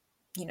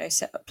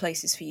set up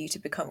places for you to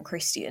become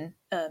Christian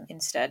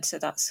instead. So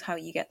that's how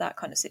you get that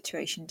kind of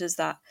situation. Does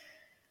that,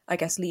 I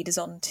guess, lead us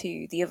on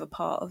to the other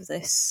part of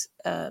this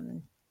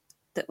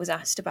that was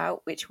asked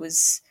about, which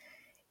was,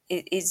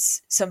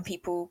 is some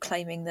people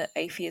claiming that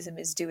atheism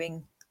is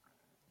doing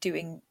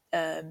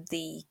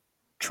the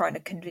trying to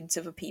convince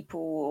other people,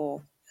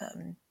 or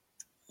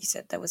you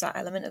said there was that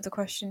element of the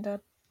question, Dad?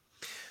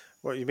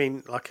 What you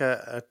mean, like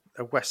a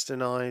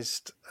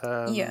westernized?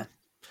 Yeah.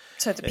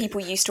 So the people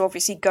used to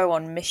obviously go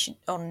on missions.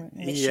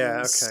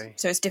 Yeah, okay.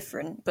 So it's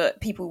different, but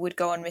people would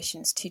go on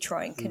missions to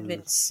try and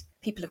convince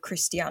people of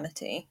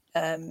Christianity,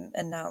 and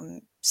now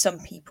some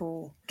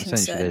people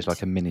essentially there's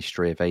like a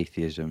ministry of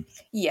atheism.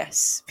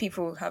 Yes,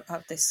 people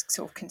have this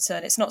sort of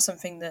concern. It's not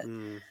something that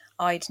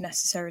I'd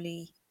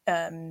necessarily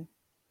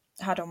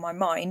had on my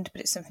mind,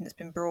 but it's something that's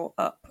been brought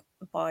up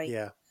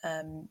by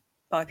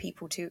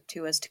people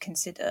to us to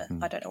consider.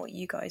 I don't know what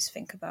you guys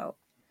think about.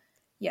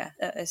 Yeah,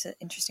 it's an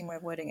interesting way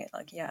of wording it.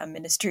 Like, a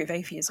ministry of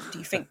atheism. Do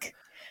you think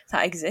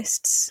that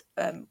exists?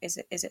 Is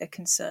it a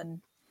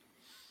concern?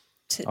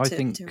 I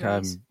think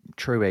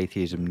true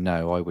atheism,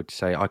 no. I would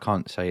say, I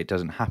can't say it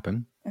doesn't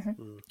happen.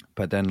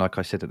 But then, like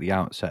I said at the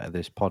outset of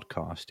this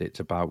podcast, it's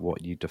about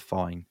what you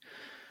define.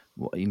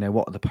 What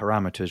are the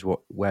parameters?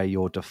 Where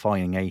you're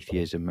defining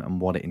atheism and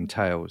what it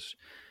entails.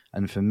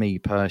 And for me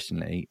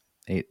personally,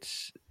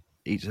 it's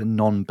a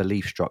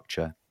non-belief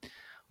structure.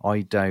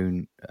 I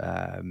don't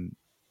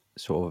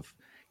sort of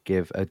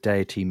give a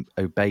deity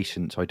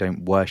obeisance. I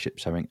don't worship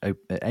something.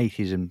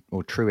 Atheism,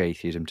 or true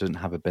atheism, doesn't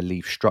have a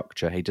belief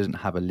structure. He doesn't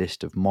have a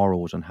list of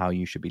morals on how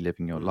you should be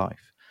living your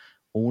life.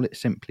 All it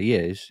simply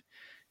is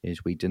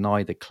we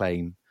deny the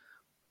claim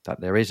that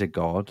there is a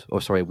God,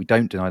 we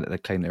don't deny that the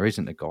claim there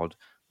isn't a God.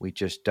 We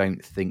just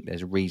don't think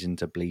there's reason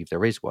to believe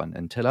there is one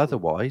until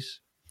otherwise.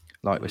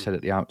 Like we said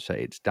at the outset,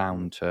 it's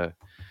down to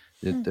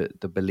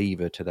the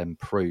believer to then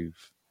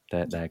prove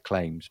their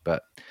claims.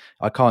 But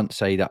I can't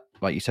say that,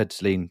 like you said,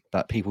 Celine,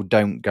 that people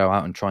don't go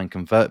out and try and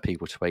convert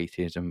people to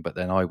atheism. But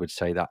then I would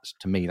say that's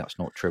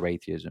not true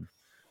atheism.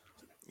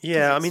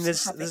 Yeah, I mean,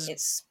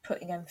 it's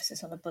putting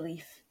emphasis on a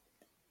belief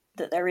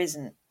that there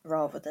isn't,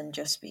 rather than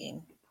just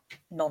being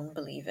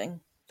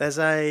non-believing. There's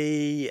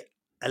a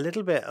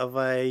little bit of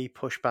a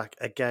pushback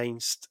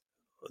against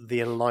the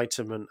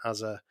Enlightenment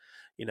as a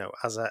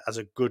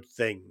good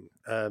thing.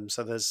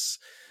 So there's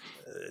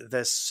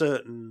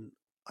certain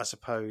I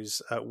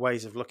suppose,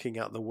 ways of looking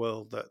at the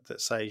world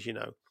that says,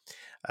 the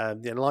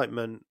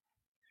Enlightenment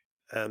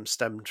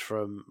stemmed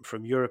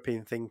from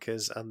European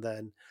thinkers, and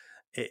then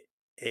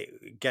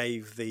it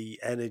gave the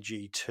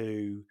energy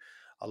to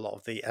a lot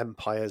of the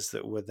empires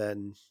that were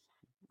then,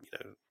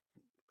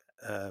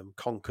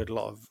 conquered a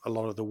lot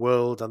of the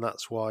world, and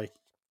that's why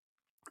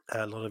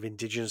a lot of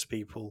indigenous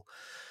people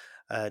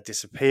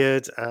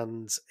disappeared.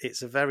 And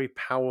it's a very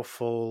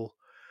powerful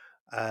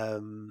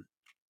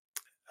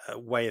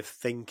way of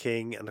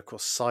thinking, and of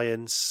course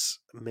science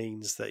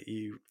means that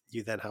you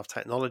then have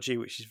technology,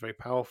 which is very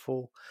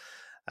powerful.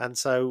 And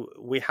so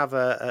we have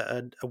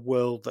a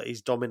world that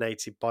is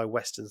dominated by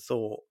Western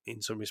thought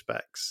in some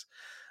respects,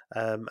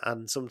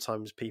 and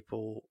sometimes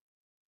people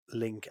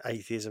link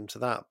atheism to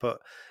that, but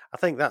I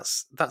think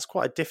that's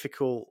quite a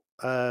difficult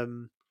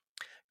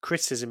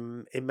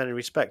criticism in many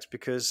respects,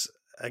 because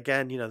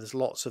again, there's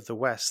lots of the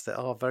West that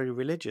are very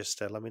religious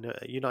still. I mean,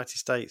 United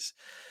States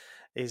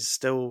is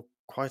still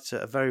quite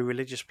a very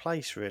religious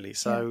place, really.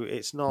 So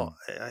it's not.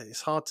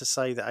 It's hard to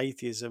say that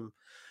atheism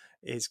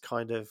is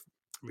kind of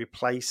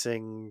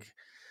replacing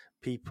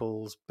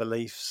people's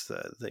beliefs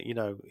that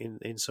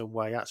in some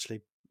way.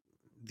 Actually,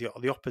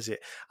 the opposite.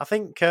 I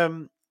think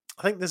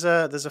there's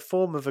a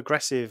form of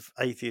aggressive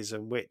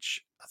atheism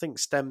which I think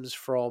stems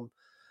from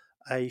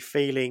a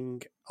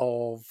feeling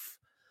of,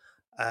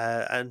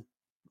 and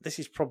this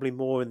is probably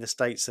more in the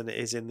States than it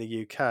is in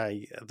the UK,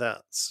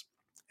 that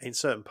in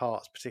certain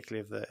parts,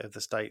 particularly of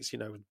the States,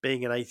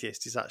 being an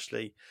atheist is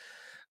actually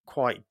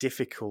quite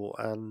difficult,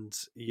 and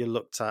you're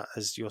looked at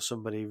as you're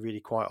somebody really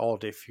quite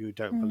odd if you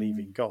don't believe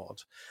in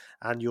God,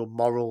 and your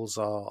morals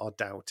are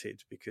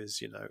doubted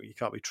because you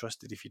can't be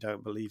trusted if you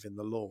don't believe in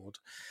the Lord.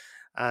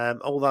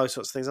 All those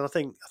sorts of things, and I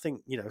think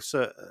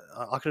so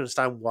I can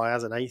understand why,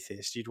 as an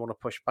atheist, you'd want to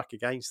push back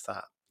against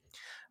that.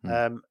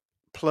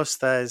 Plus,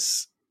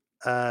 there's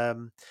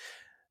the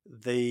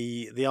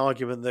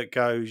argument that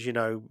goes,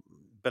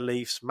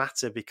 beliefs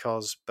matter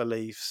because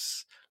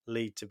beliefs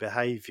lead to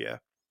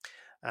behaviour,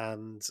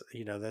 and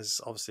there's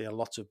obviously a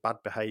lot of bad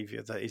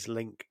behaviour that is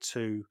linked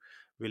to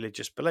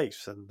religious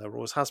beliefs, and there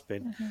always has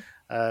been.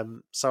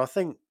 So I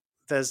think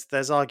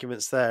there's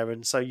arguments there,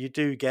 and so you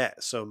do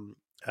get some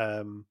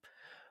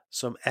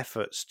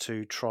efforts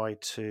to try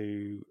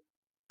to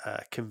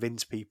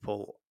convince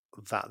people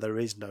that there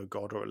is no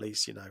God, or at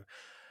least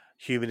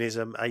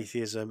humanism,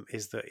 atheism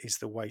is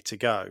the way to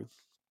go.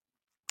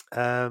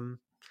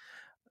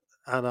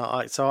 And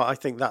I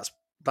think that's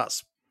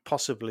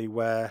possibly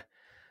where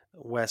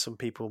some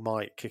people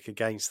might kick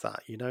against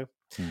that. I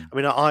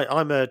mean,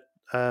 I'm a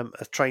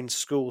trained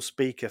school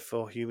speaker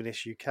for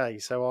Humanist UK,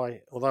 so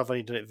although I've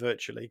only done it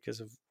virtually because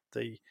of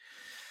the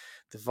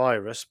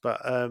virus, but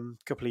a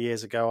couple of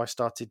years ago I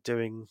started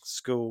doing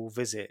school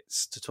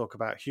visits to talk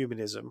about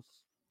humanism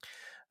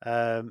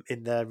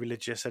in their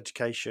religious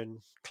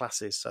education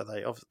classes. So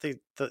they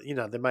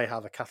may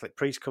have a Catholic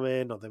priest come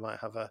in, or they might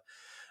have a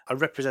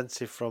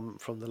representative from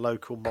the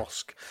local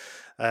mosque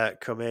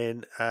come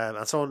in,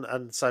 and so on.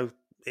 And so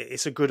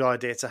it's a good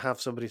idea to have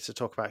somebody to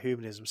talk about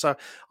humanism. So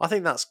I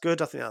think that's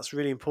good. I think that's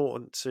really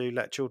important to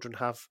let children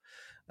have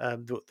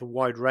the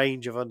wide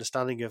range of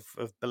understanding of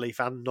belief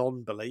and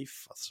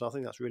non-belief. So I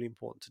think that's really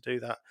important to do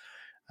that.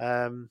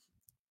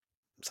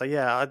 So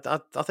yeah,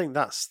 I think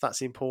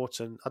that's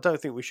important. I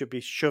don't think we should be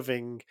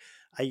shoving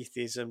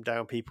atheism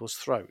down people's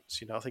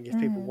throats. I think if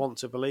people want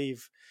to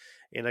believe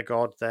in a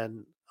God,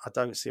 then I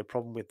don't see a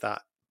problem with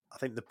that. I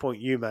think the point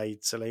you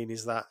made, Celine,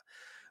 is that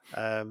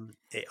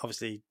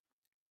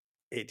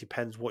it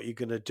depends what you're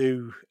going to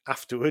do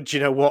afterwards.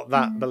 What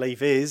that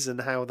belief is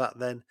and how that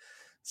then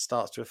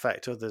starts to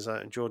affect others.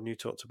 And Jordan, you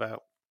talked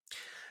about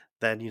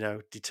then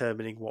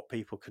determining what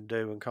people can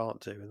do and can't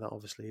do, and that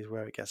obviously is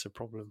where it gets a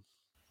problem.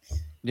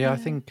 Yeah, I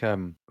think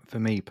for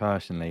me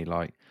personally,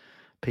 like,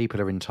 people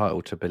are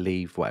entitled to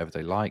believe whatever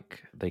they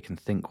like. They can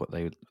think what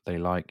they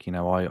like.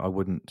 I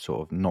wouldn't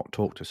sort of not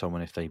talk to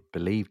someone if they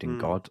believed in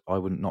God. I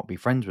wouldn't not be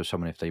friends with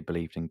someone if they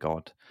believed in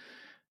God.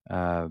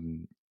 But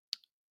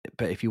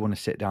if you want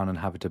to sit down and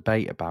have a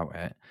debate about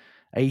it,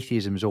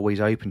 atheism is always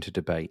open to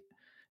debate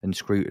and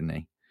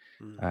scrutiny,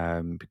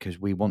 because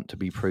we want to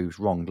be proved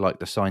wrong. Like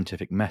the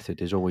scientific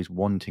method is always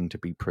wanting to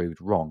be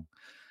proved wrong.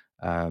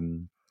 I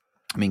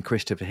mean,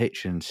 Christopher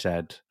Hitchens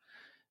said,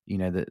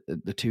 that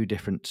the two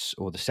different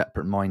or the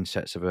separate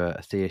mindsets of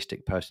a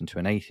theistic person to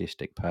an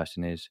atheistic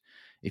person is,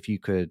 if you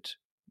could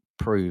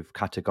prove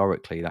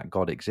categorically that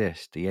God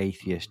exists, the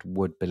atheist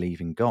would believe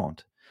in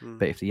God.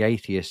 But if the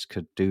atheist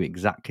could do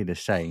exactly the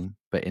same,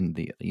 but in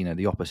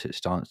the opposite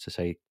stance, to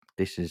say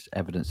this is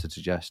evidence to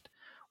suggest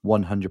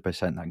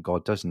 100% that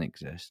God doesn't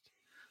exist,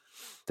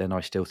 then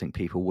I still think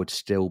people would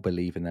still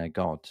believe in their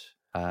God.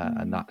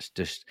 And that's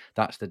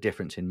the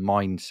difference in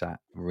mindset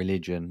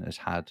religion has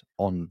had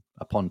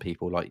upon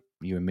people like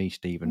you and me,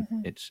 Stephen.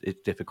 It's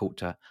difficult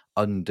to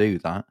undo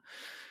that.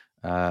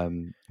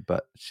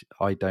 But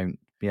I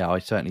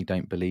certainly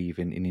don't believe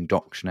in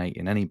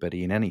indoctrinating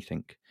anybody in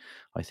anything.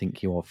 I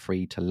think you are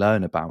free to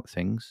learn about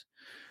things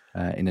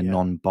in a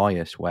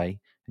non-biased way,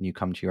 and you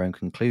come to your own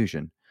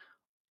conclusion.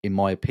 in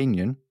my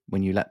opinion,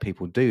 when you let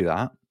people do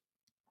that,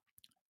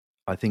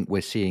 I think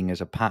we're seeing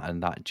as a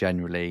pattern that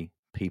generally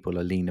people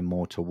are leaning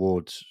more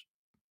towards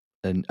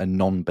a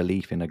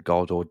non-belief in a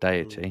god or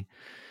deity.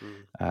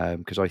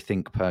 Because I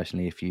think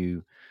personally, if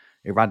you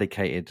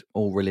eradicated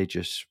all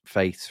religious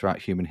faiths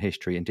throughout human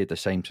history and did the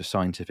same to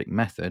scientific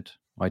method,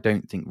 I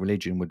don't think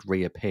religion would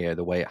reappear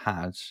the way it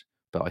has,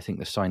 but I think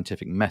the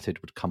scientific method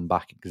would come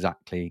back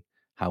exactly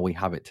how we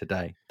have it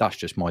today. That's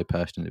just my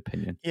personal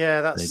opinion.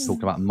 Yeah, They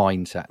talk about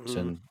mindsets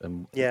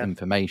and Yeah.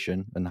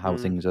 information and how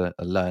things are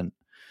learned.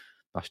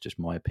 That's just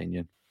my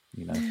opinion,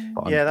 you know.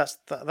 But yeah, that's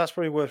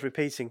probably worth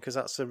repeating, because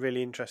that's a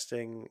really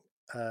interesting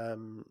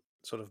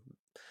sort of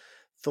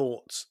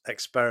thought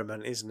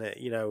experiment, isn't it?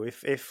 You know,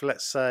 if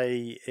let's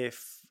say,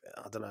 if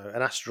I don't know,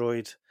 an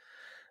asteroid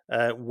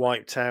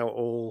wiped out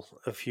all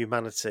of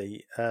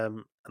humanity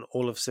and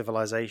all of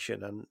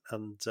civilization,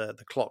 and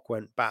the clock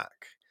went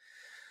back,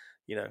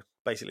 you know,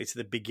 basically to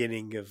the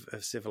beginning of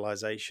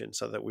civilization,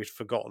 so that we'd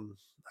forgotten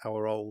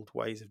our old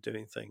ways of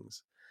doing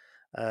things.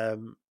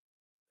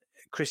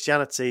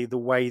 Christianity, the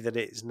way that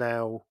it's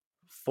now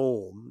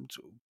formed,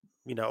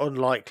 you know,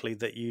 unlikely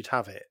that you'd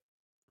have it.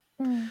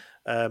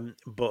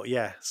 But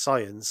yeah,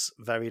 science,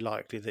 very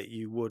likely that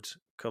you would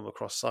come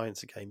across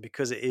science again,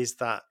 because it's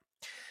that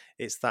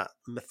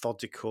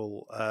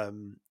methodical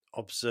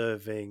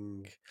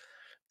observing,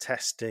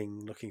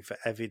 testing, looking for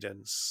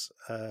evidence,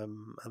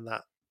 and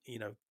that, you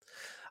know,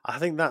 I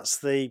think that's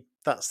the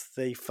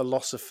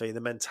philosophy, the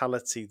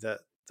mentality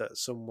that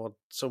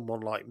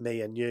someone like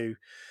me and you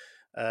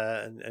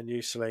and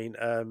you, Celine,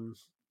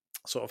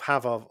 sort of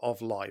have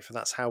of life, and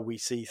that's how we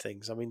see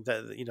things. I mean,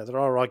 you know, there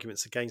are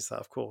arguments against that,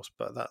 of course,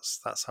 but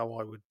that's how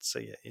I would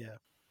see it.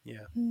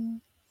 Yeah.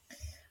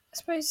 I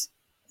suppose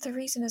the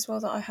reason as well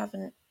that I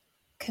haven't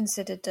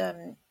considered,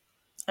 and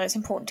it's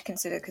important to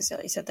consider because,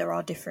 like you said, there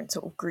are different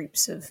sort of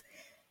groups of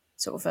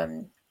sort of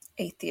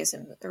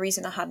atheism. But the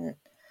reason I hadn't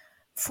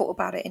thought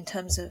about it in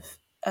terms of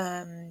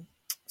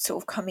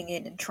sort of coming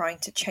in and trying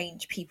to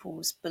change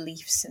people's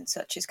beliefs and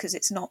such is because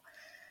it's not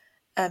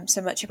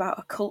so much about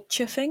a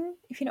culture thing,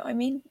 if you know what I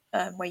mean,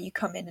 where you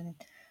come in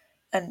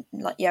and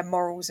like, yeah,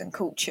 morals and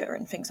culture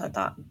and things like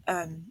that,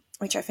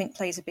 which I think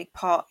plays a big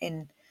part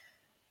in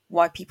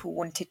why people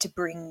wanted to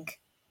bring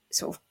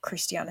sort of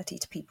Christianity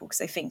to people, because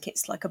they think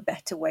it's like a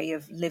better way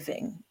of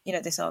living, you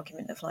know, this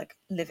argument of like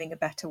living a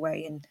better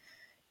way and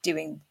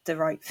doing the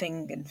right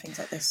thing and things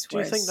like this. Do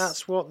you think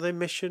that's what the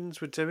missions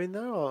were doing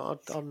though?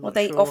 Well,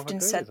 they often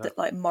said that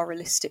like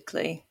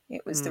moralistically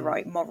it was the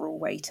right moral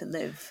way to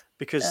live,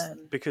 because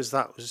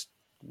that was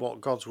what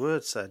God's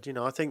word said. You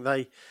know, I think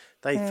they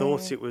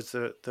thought it was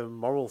the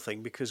moral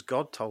thing because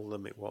God told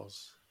them it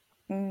was.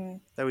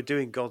 They were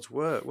doing God's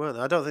work, weren't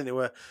they? I don't think they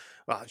were.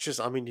 Well, it's just,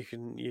 I mean,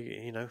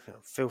 you know,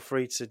 feel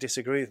free to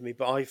disagree with me,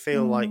 but I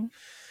feel like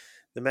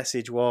the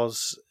message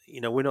was,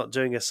 you know, we're not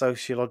doing a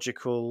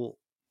sociological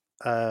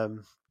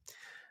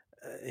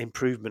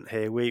improvement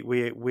here.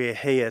 We're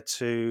here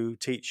to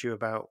teach you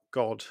about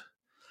God,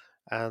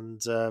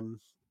 and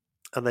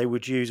they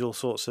would use all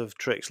sorts of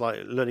tricks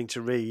like learning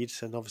to read,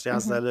 and obviously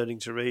as they're learning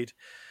to read,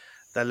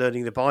 they're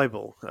learning the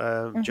Bible.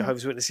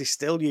 Jehovah's Witnesses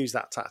still use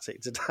that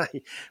tactic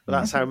today, but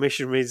that's how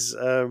missionaries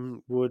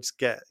would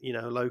get, you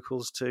know,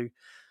 locals to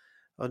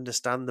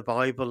understand the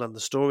Bible and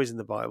the stories in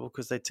the Bible,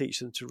 because they teach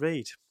them to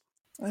read.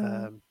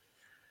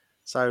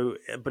 So,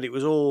 but it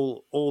was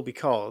all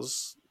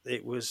because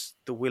it was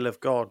the will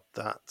of God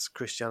that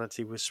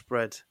Christianity was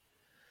spread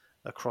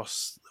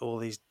across all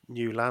these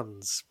new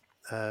lands,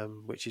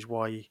 which is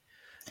why,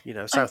 you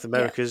know, South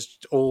America's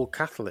all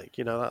Catholic.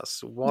 You know,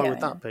 that's why would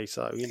that be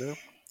so? You know.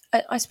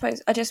 I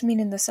suppose I just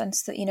mean in the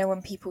sense that, you know,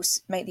 when people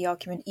make the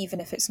argument, even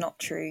if it's not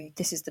true,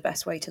 this is the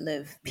best way to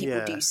live.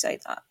 People do say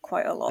that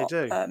quite a lot.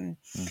 They do.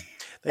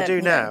 They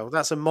do now.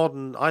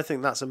 I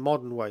think that's a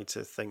modern way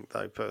to think,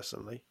 though,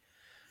 personally.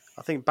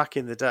 I think back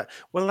in the day...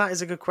 Well, that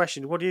is a good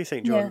question. What do you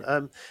think,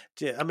 John?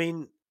 Yeah. I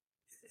mean,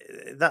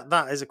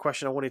 that is a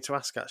question I wanted to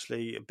ask,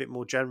 actually, a bit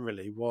more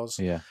generally, was...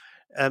 Yeah.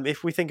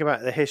 If we think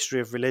about the history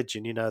of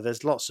religion, you know,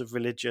 there's lots of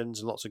religions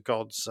and lots of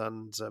gods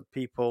and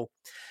people.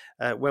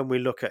 When we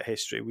look at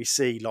history, we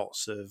see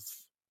lots of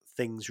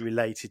things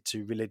related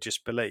to religious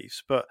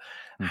beliefs. But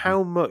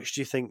how much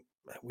do you think,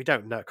 we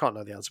don't know, can't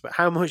know the answer, but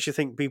how much do you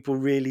think people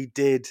really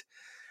did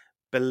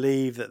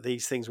believe that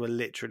these things were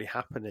literally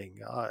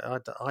happening?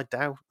 I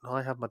doubt.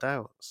 I have my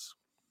doubts.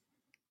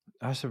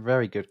 That's a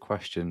very good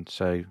question.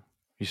 So,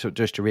 you sort of,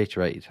 just to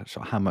reiterate,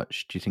 so how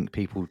much do you think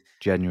people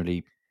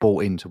genuinely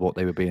bought into what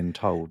they were being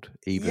told?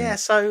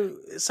 So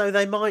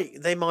they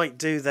might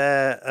do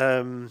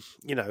their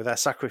you know, their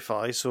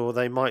sacrifice, or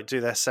they might do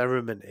their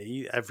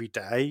ceremony every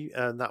day,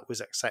 and that was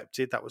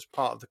accepted, that was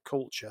part of the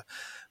culture.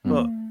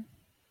 But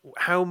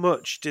how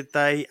much did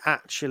they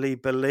actually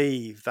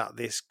believe that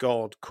this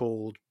god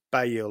called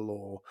Baal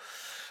or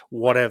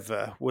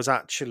whatever was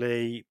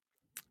actually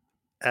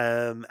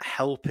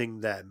helping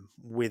them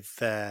with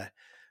their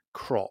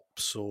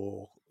crops?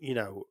 Or, you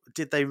know,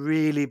 did they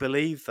really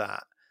believe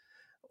that?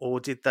 Or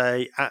did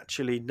they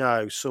actually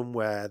know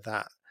somewhere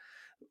that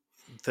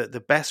that the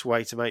best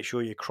way to make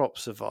sure your crop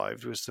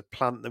survived was to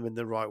plant them in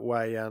the right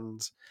way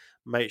and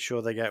make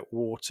sure they get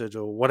watered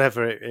or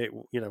whatever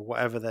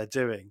whatever they're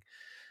doing.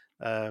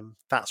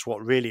 That's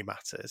what really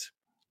mattered.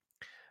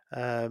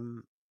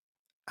 And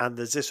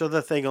there's this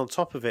other thing on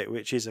top of it,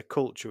 which is a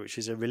culture, which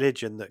is a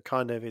religion that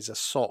kind of is a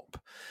sop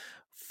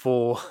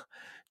for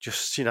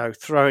just,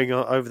 throwing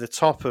over the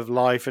top of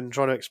life and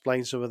trying to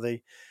explain some of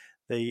the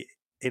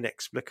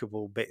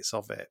inexplicable bits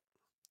of it.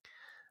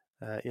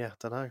 I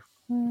don't know.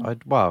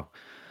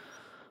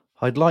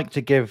 I'd like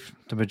to give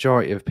the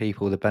majority of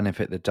people the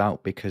benefit of the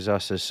doubt, because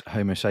us as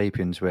Homo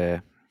sapiens,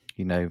 we're,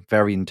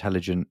 very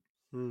intelligent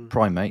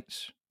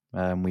primates.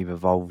 We've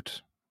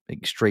evolved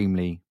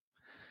extremely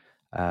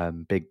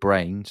big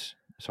brains.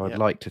 So I'd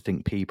like to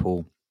think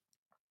people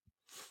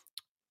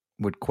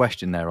would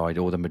question their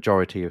idea, or the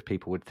majority of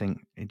people would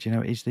think,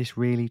 is this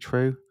really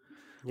true?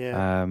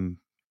 Yeah.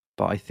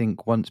 But I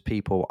think once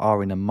people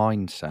are in a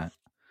mindset,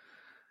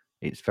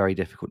 it's very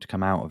difficult to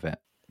come out of it,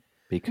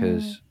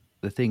 because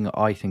the thing that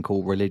I think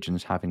all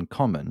religions have in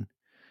common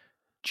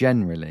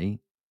generally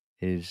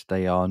is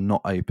they are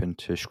not open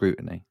to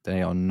scrutiny.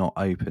 They are not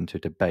open to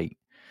debate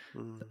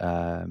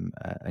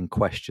and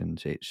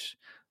questions. It's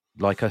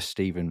like us,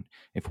 Stephen,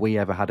 if we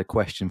ever had a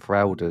question for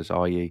elders,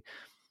 i.e.,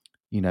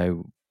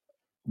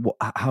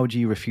 how do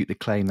you refute the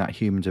claim that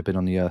humans have been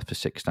on the earth for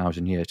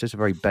 6,000 years? Just a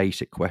very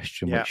basic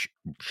question, which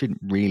shouldn't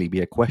really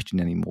be a question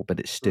anymore, but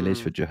it still is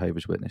for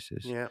Jehovah's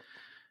Witnesses. Yeah.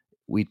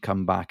 We'd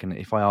come back, and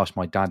if I asked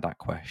my dad that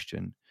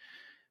question,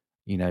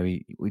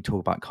 we talk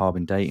about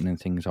carbon dating and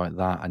things like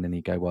that, and then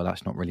he'd go, well,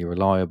 that's not really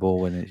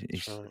reliable, and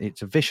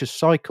it's a vicious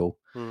cycle.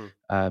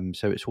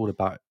 So it's all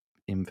about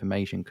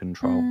information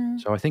control.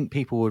 So I think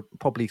people would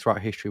probably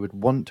throughout history would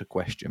want to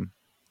question,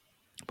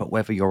 but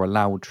whether you're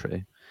allowed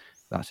to,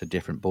 that's a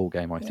different ball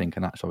game, I think.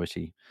 And that's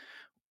obviously,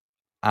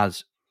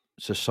 as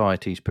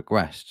society's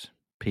progressed,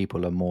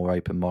 people are more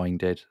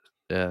open-minded.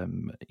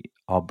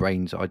 Our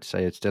brains, I'd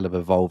say, still have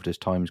evolved as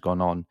time's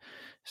gone on.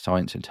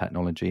 Science and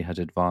technology has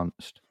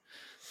advanced.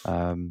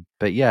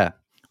 But yeah,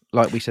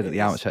 like we said at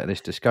the outset of this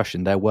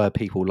discussion, there were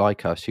people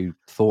like us who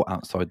thought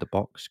outside the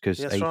box,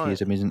 because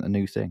atheism isn't a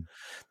new thing.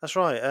 That's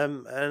right.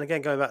 And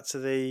again, going back to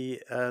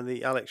the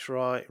Alex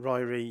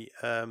Ryrie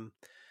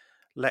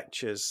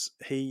lectures,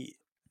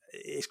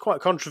 it's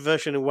quite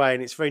controversial in a way,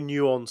 and it's a very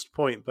nuanced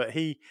point, but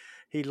he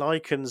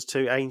likens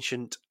to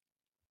ancient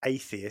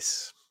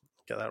atheists,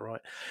 get that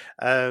right,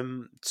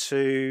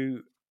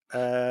 to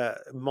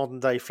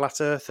modern day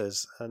flat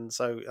earthers. And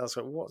so I was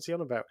like, what's he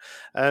on about?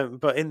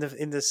 But in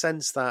the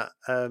sense that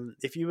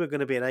if you were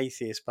going to be an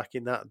atheist back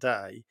in that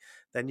day,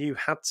 then you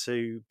had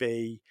to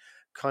be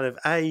kind of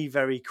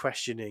very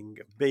questioning,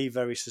 be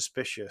very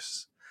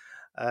suspicious,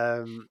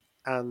 and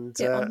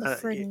on the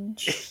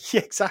fringe.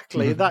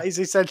 Exactly. That is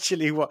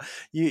essentially what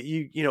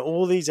you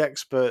all these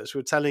experts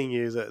were telling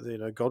you,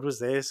 that God was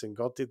this and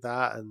God did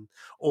that, and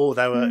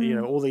there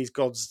were all these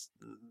gods,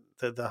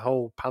 the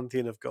whole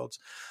pantheon of gods,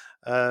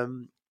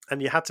 and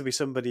you had to be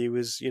somebody who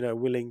was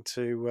willing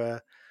to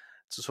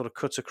sort of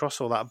cut across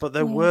all that. But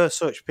there were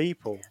such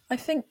people. I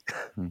think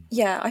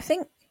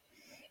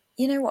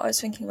what I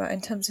was thinking about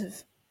in terms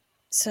of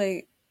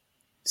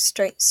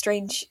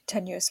strange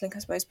tenuous link, I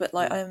suppose, but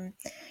like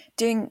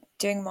doing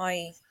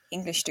my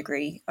English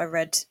degree, I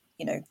read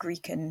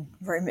Greek and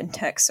Roman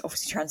texts,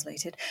 obviously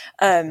translated,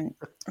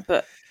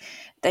 but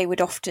they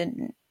would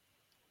often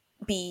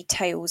be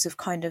tales of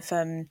kind of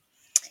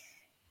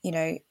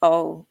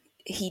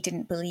he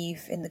didn't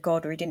believe in the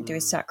god, or he didn't do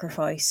his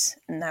sacrifice,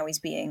 and now he's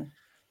being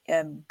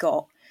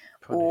got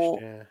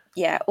punished,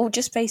 or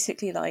just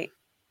basically like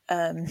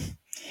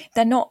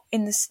they're not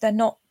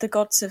the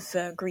gods of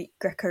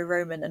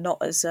Greco-Roman are not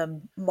as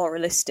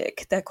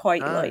moralistic. They're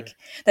quite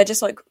they're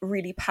just like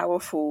really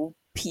powerful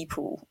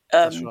people.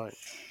 That's right.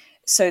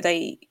 So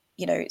they,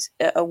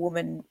 a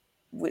woman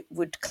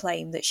would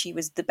claim that she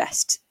was the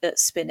best at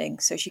spinning,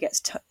 so she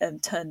gets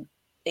turned,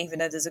 even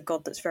though there's a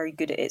god that's very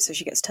good at it, so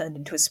she gets turned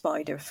into a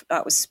spider.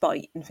 That was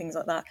spite and things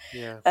like that.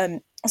 Yeah.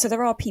 So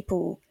there are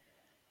people,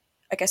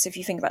 I guess, if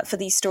you think about it, for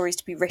these stories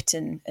to be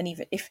written, and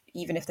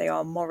even if they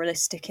are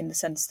moralistic in the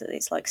sense that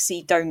it's like,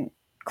 don't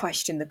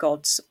question the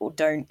gods, or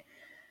don't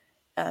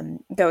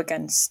go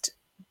against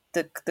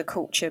the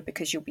culture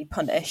because you'll be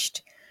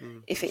punished.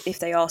 If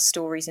they are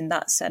stories in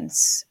that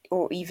sense,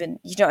 or even,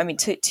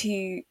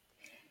 to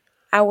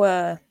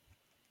our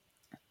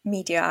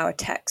media, our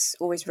texts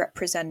always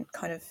represent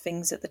kind of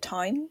things at the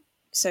time.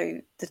 So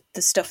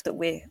the stuff that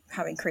we're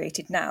having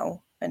created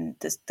now, and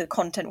the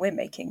content we're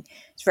making,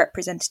 is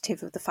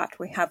representative of the fact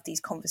we have these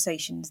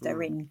conversations.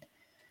 They're in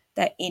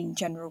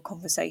general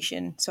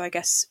conversation. So I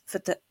guess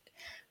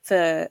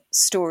for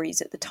stories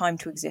at the time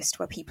to exist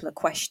where people are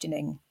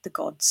questioning the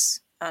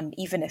gods, and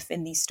even if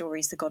in these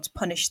stories the gods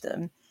punish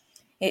them,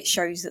 it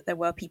shows that there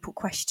were people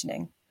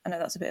questioning. I know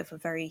that's a bit of a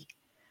very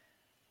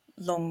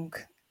long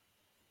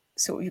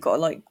sort. You've got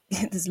to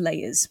there's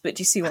layers, but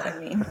do you see what I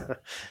mean?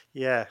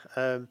 Yeah.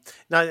 No,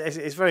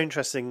 it's very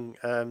interesting.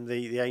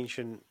 The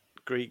ancient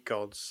Greek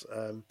gods.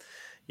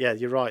 yeah,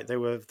 you're right. They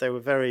were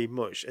very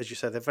much, as you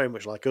said, they're very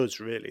much like us.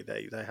 Really,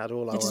 they had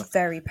all They're our just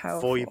very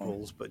powerful.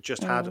 foibles, but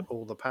just had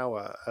all the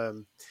power.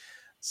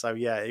 So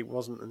yeah, it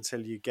wasn't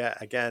until you get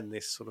again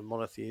this sort of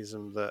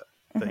monotheism that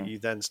you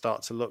then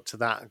start to look to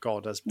that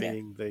God as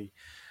being the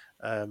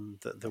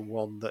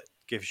one that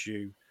gives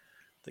you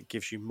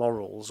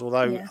morals.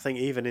 Although I think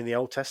even in the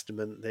Old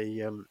Testament,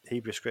 the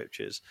Hebrew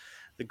Scriptures,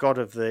 the God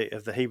of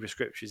the Hebrew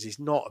Scriptures is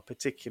not a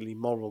particularly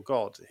moral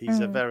God. He's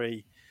a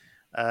very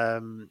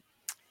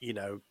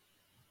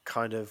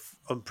kind of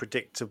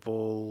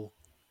unpredictable,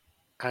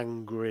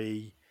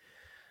 angry,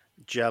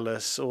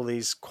 jealous, all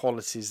these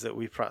qualities that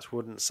we perhaps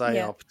wouldn't say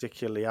are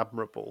particularly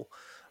admirable.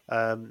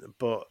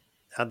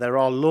 And there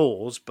are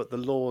laws, but the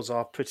laws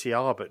are pretty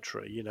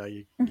arbitrary.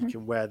 You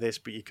can wear this,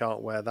 but you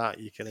can't wear that.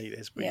 You can eat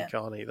this, but you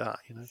can't eat that.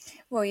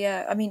 Well,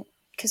 yeah, I mean,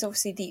 because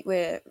obviously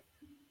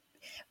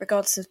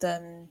regardless of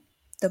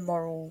the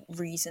moral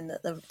reason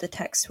that the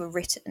texts were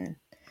written,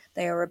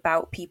 they are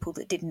about people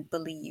that didn't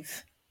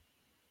believe,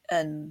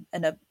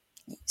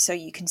 so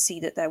you can see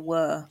that there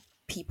were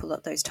people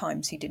at those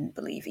times who didn't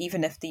believe,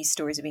 even if these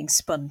stories are being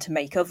spun to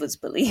make others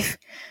believe.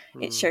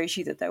 It shows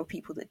you that there were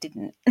people that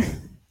didn't.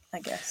 I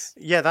guess.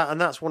 Yeah,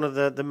 that's one of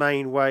the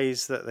main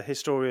ways that the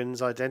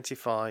historians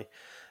identify,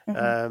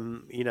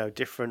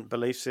 different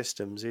belief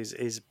systems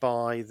is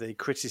by the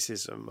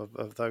criticism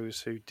of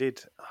those who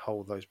did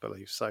hold those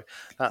beliefs. So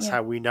that's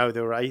how we know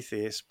there were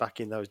atheists back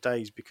in those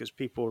days, because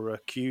people were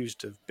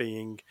accused of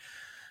being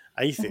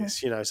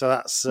atheists.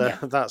 So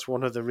that's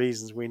one of the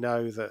reasons we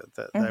know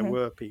that there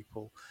were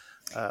people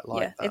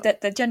like that.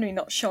 They're generally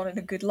not shown in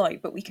a good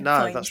light, but we can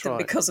find them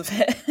because of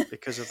it.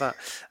 Because of that.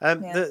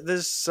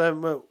 There's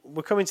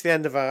we're coming to the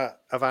end of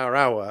our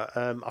hour.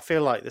 I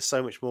feel like there's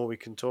so much more we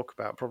can talk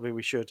about. Probably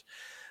we should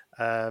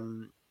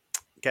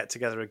get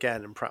together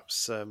again and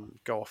perhaps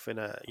go off in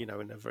a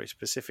very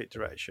specific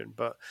direction.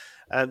 But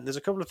there's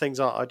a couple of things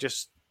I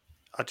just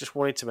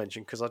wanted to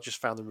mention, because I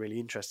just found them really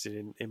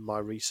interesting in my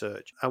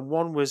research. And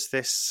one was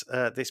this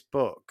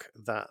book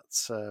that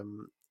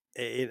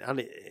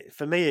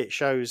for me it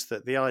shows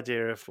that the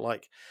idea of,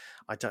 like,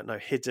 I don't know,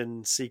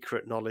 hidden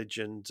secret knowledge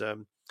and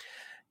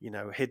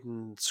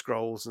hidden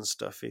scrolls and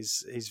stuff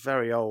is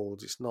very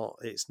old. It's not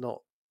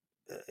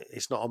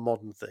a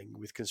modern thing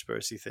with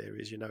conspiracy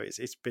theories.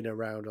 It's been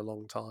around a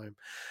long time.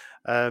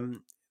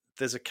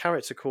 There's a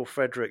character called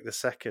Frederick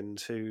II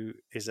who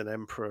is an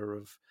emperor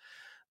of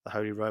the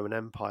Holy Roman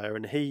Empire,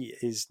 and he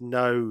is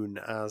known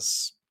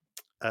as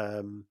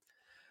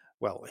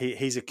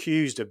he's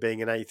accused of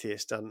being an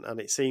atheist, and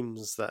it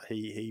seems that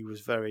he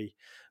was very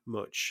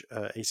much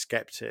a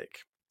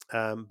skeptic.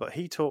 But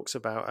he talks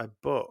about a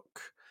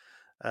book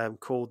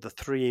called The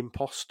Three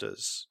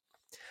Impostors.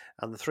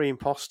 And The Three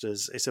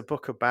Impostors is a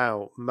book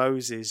about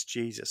Moses,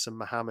 Jesus, and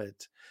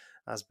Muhammad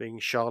as being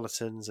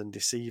charlatans and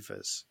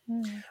deceivers.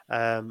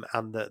 And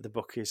the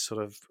book is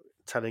sort of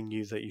telling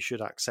you that you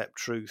should accept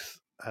truth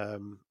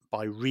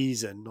by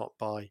reason, not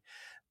by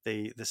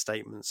the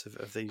statements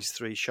of these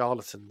three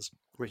charlatans,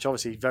 which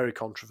obviously is very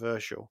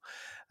controversial.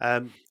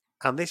 And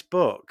this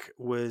book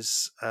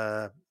was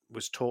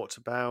talked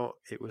about.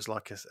 It was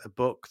like a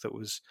book that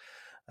was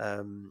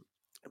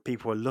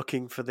people were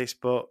looking for this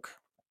book.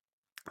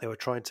 They were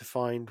trying to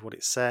find what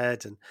it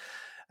said,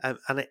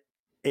 and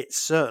it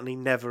certainly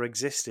never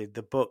existed.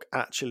 The book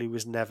actually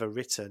was never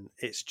written.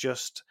 It's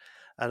just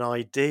an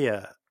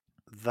idea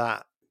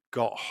that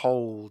got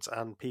hold,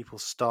 and people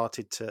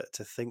started to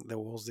think there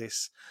was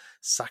this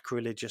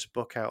sacrilegious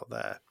book out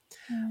there.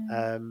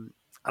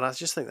 And I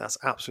just think that's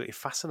absolutely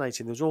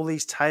fascinating. There's all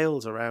these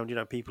tales around,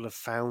 people have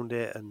found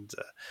it, and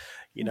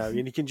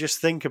and you can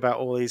just think about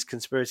all these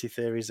conspiracy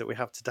theories that we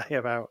have today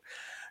about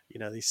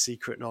these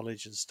secret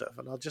knowledge and stuff.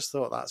 And I just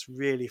thought that's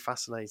really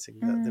fascinating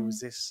that there was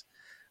this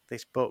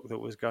book that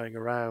was going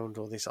around,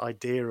 or this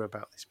idea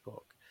about this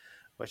book,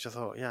 which I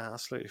thought,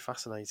 absolutely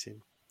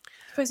fascinating.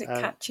 I suppose it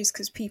catches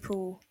because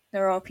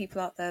there are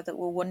people out there that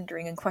were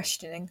wondering and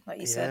questioning, like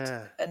you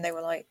said, and they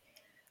were like,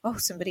 "Oh,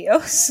 somebody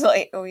else!"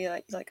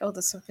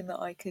 There's something that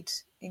I could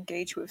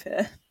engage with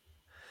here.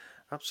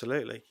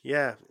 Absolutely,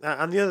 yeah.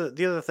 And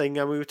the other thing,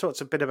 we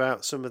talked a bit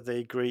about some of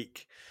the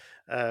Greek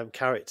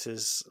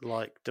characters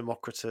like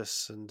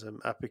Democritus and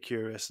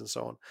Epicurus and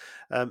so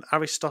on.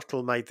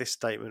 Aristotle made this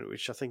statement,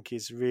 which I think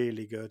is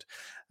really good.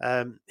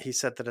 He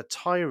said that a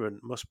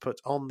tyrant must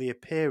put on the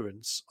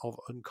appearance of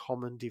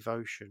uncommon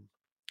devotion.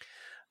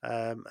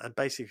 And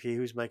basically he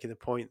was making the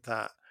point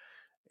that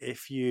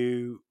if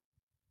you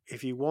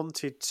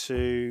wanted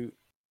to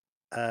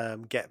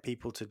get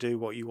people to do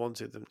what you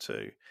wanted them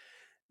to,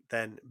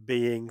 then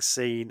being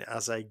seen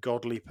as a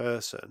godly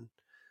person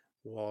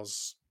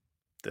was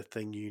the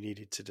thing you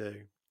needed to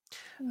do.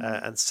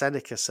 And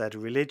Seneca said,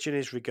 religion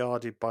is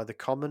regarded by the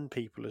common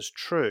people as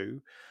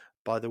true,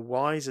 by the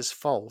wise as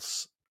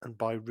false, and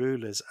by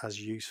rulers as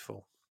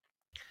useful.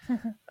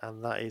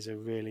 And that is a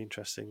really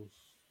interesting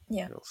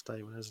little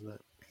statement, isn't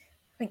it?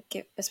 I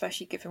think,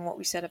 especially given what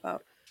we said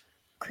about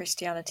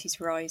Christianity's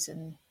rise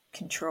and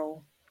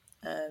control,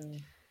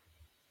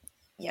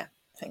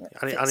 think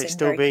that and fits it's in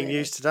still very being clearly.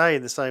 used today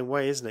in the same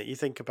way, isn't it? You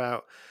think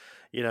about,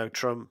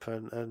 Trump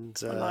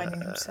and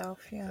Aligning himself,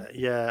 yeah.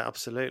 yeah,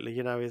 absolutely.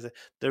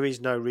 There is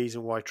no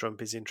reason why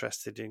Trump is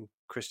interested in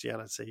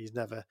Christianity. He's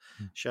never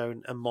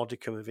shown a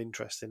modicum of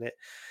interest in it.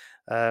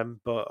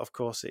 But of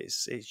course,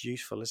 it's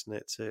useful, isn't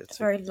it? It's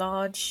very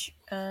large.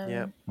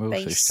 Yeah. We're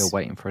also base. still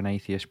waiting for an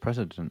atheist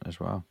president as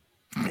well.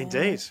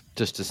 Indeed.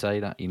 Just to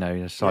say that,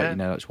 it's like,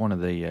 that's one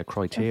of the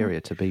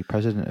criteria to be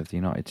president of the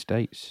United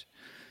States.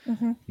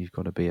 You've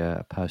got to be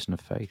a person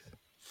of faith.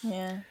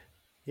 Yeah.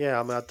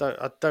 Yeah, I mean,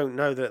 I don't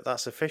know that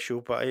that's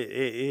official, but it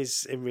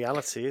is in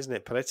reality, isn't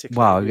it? Politically,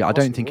 Well, I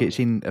don't think it's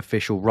in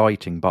official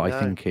writing, but No. I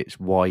think it's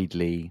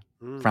widely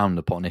frowned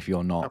upon if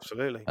you're not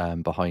absolutely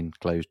behind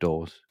closed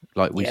doors.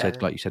 Like you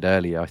said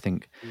earlier, I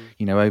think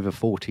over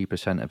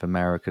 40% of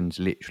Americans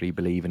literally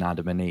believe in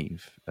Adam and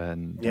Eve,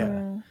 and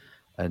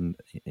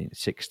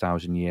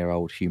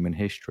 6,000-year-old human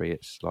history.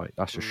 It's like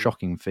that's a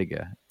shocking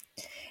figure.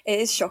 It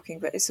is shocking,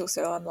 but it's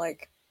also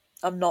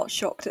I'm not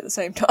shocked at the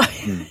same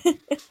time.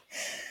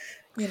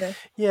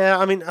 Yeah,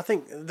 I mean, I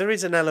think there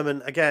is an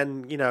element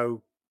again,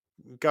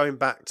 going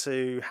back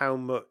to how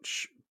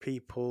much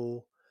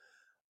people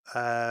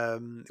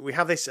we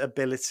have this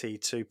ability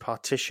to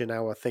partition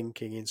our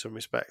thinking in some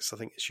respects, I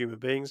think, as human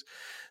beings.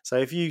 So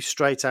if you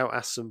straight out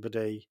ask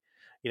somebody,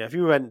 if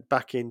you went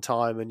back in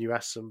time and you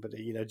asked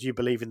somebody, do you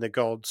believe in the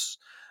gods?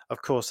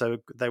 Of course,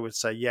 they would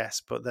say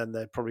yes, but then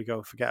they'd probably go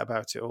and forget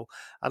about it all.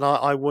 And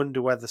I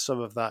wonder whether some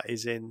of that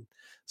is in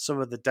some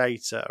of the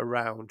data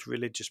around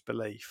religious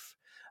belief.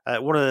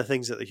 One of the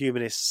things that the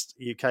Humanist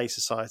UK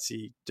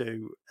Society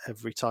do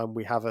every time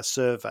we have a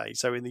survey.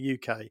 So in the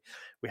UK,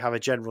 we have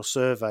a general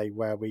survey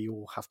where we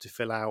all have to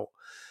fill out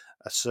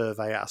a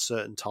survey at a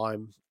certain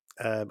time.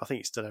 I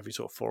think it's done every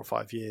sort of 4 or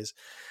 5 years.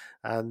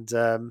 And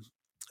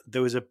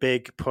there was a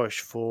big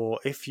push for,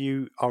 if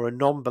you are a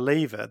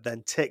non-believer,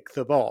 then tick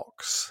the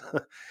box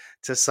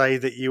to say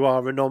that you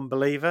are a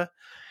non-believer,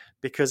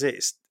 because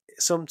it's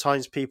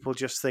sometimes people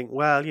just think,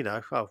 well,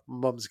 my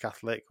mum's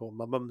Catholic or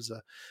my mum's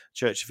a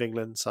Church of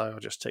England, so I'll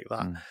just tick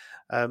that.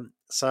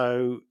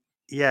 So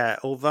yeah,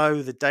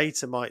 although the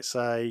data might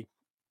say,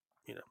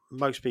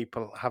 most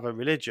people have a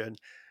religion,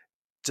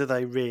 do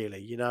they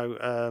really?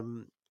 I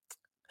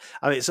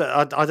mean, so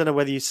I don't know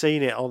whether you've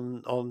seen it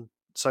on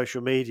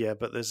social media,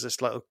 but there's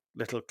this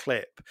little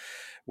clip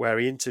where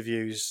he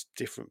interviews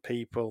different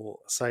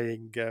people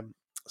saying,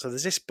 so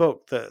there's this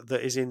book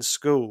that is in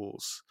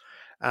schools,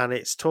 and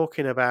it's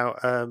talking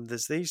about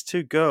there's these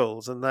 2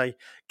 girls and they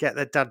get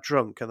their dad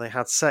drunk and they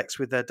had sex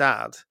with their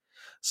dad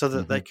so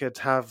that they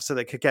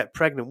could get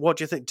pregnant. What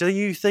do you think? Do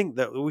you think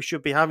that we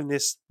should be having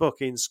this book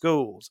in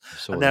schools?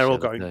 And they're all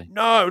going,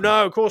 no,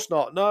 of course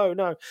not.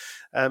 No.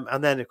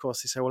 And then of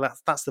course they say, well,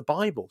 that's the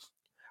Bible.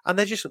 And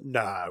they're just,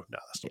 no,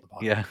 that's not the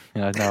Bible. Yeah,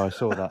 no, I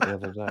saw that the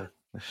other day.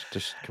 It's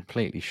just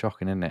completely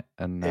shocking, isn't it?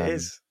 And it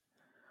is.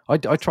 I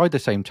tried the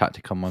same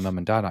tactic on my mum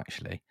and dad,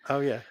 actually.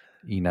 Oh, yeah.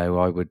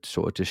 I would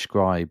sort of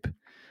describe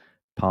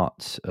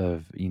parts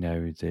of,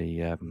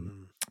 the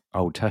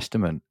Old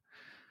Testament.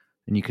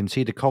 And you can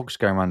see the cogs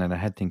going around in their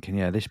head thinking,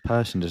 yeah, this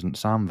person doesn't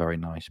sound very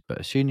nice. But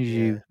as soon as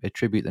you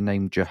attribute the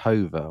name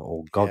Jehovah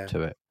or God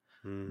to it,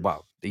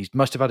 well, he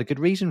must have had a good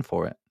reason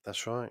for it.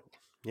 That's right.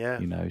 Yeah.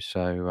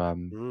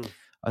 So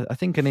I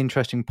think an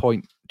interesting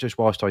point, just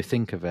whilst I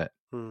think of it,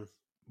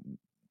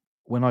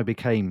 when I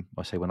became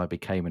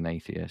an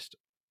atheist,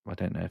 I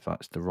don't know if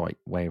that's the right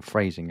way of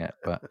phrasing it,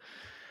 but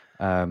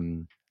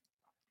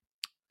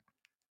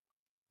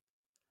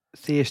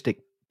theistic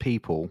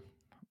people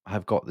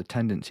have got the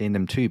tendency in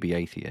them to be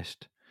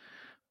atheist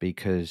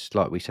because,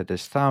 like we said,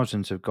 there's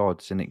thousands of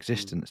gods in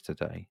existence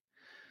today.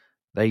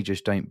 They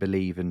just don't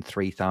believe in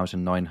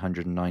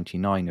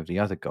 3,999 of the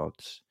other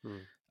gods.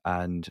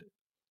 And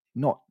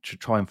not to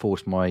try and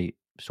force my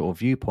sort of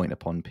viewpoint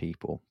upon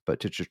people, but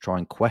to just try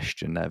and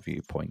question their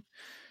viewpoint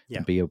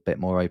and be a bit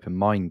more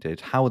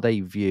open-minded. How they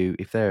view,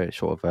 if they're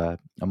sort of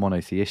a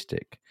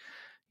monotheistic,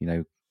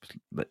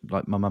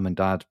 like my mum and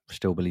dad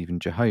still believe in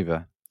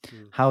Jehovah,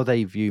 how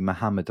they view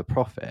Muhammad the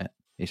Prophet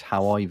is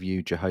how I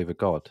view Jehovah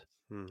God.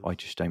 I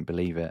just don't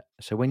believe it.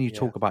 So when you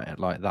talk about it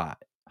like that,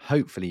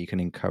 hopefully you can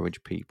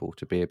encourage people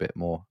to be a bit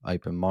more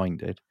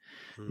open-minded.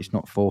 It's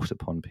not forced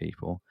upon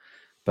people.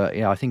 But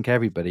yeah, I think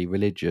everybody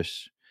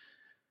religious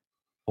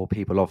or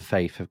people of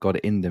faith have got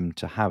it in them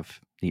to have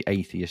the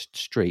atheist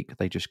streak.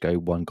 They just go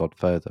one God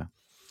further.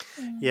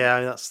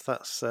 Yeah,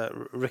 that's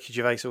Ricky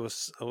Gervais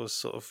always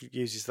sort of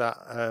uses that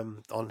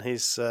on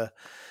his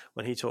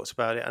when he talks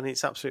about it, and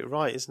it's absolutely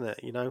right, isn't it?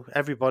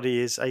 Everybody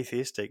is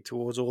atheistic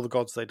towards all the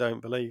gods they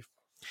don't believe,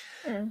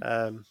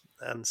 and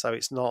so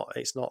it's not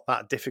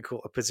that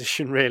difficult a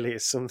position really.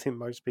 It's something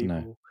most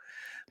people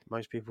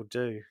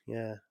do.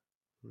 Yeah,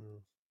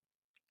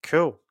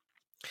 cool.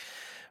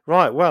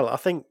 Right, well, I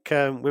think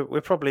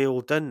we're probably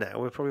all done now.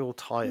 We're probably all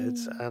tired,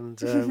 and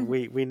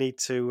we need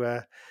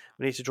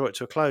to draw it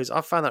to a close.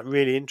 I found that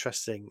really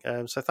interesting.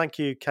 So thank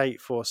you, Kate,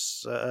 for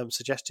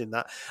suggesting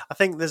that. I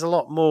think there's a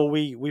lot more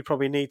we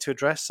probably need to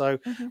address. So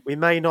we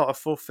may not have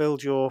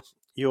fulfilled your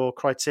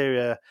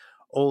criteria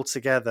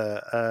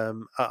altogether.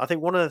 I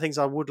think one of the things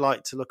I would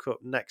like to look up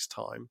next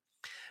time,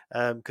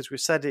 because we've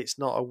said it's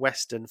not a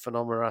Western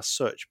phenomenon as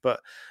such,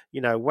 but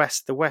the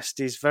West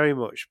is very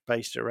much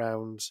based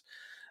around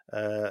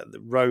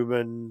the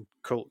Roman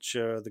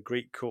culture, the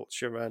Greek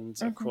culture,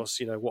 and of course,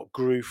 what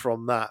grew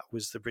from that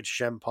was the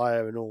British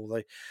Empire and all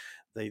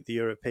the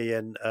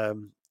European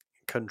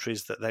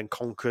countries that then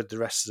conquered the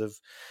rest of,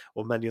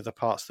 or many other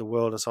parts of the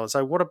world, and so on.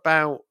 So, what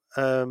about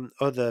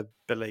other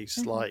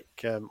beliefs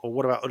like, or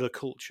what about other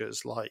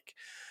cultures like,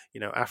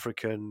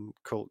 African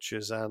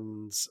cultures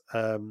and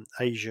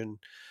Asian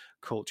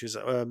cultures?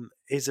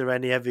 Is there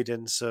any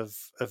evidence of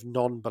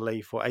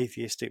non-belief or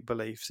atheistic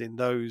beliefs in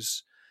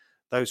those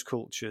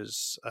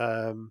cultures?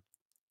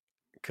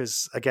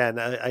 Because again,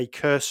 a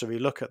cursory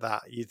look at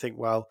that, you think,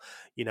 well,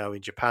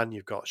 in Japan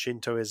you've got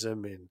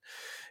Shintoism,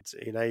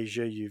 in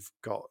Asia you've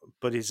got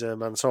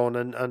Buddhism, and so on.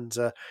 And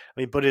I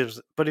mean,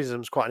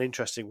 Buddhism's quite an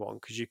interesting one,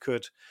 because you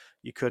could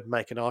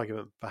make an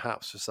argument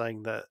perhaps for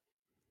saying that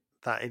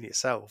in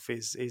itself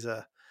is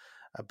a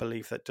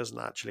belief that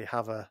doesn't actually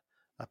have a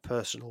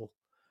personal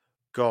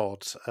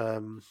God.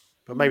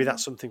 But maybe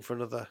that's something for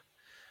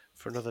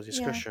another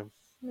discussion.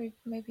 Yeah,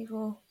 maybe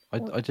we'll.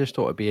 I just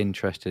thought it'd be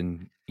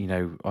interesting.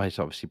 I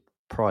obviously,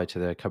 prior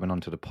to coming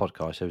onto the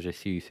podcast, there was a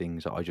few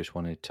things that I just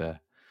wanted to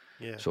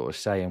sort of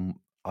say, and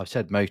I've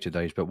said most of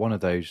those, but one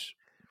of those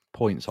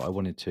points that I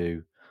wanted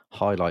to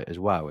highlight as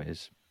well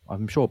is,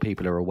 I'm sure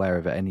people are aware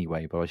of it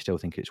anyway, but I still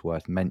think it's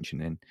worth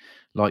mentioning.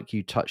 Like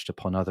you touched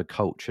upon other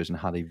cultures and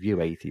how they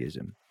view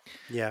atheism.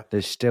 Yeah,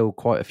 there's still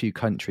quite a few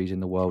countries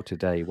in the world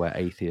today where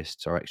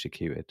atheists are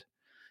executed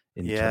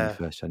in the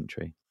 21st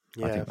century.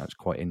 Yeah. I think that's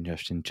quite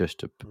interesting just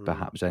to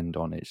perhaps end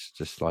on. It's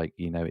just like,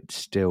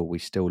 we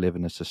still live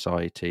in a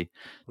society,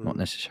 not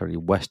necessarily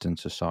Western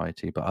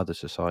society, but other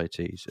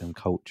societies and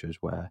cultures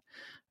where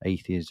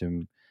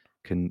atheism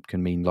can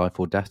mean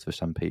life or death for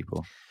some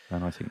people.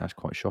 And I think that's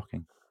quite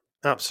shocking.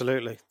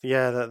 Absolutely.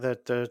 Yeah,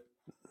 that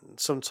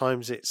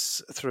sometimes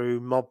it's through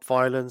mob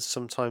violence,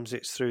 sometimes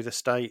it's through the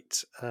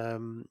state.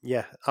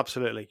 Yeah,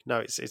 absolutely. No,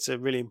 it's a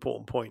really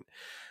important point,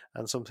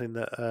 and something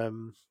that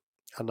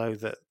I know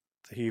that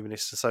the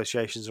humanist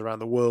associations around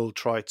the world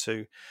try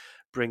to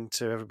bring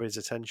to everybody's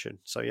attention.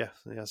 So yeah,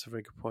 that's a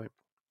very good point.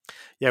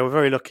 Yeah, we're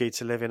very lucky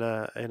to live in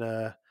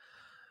a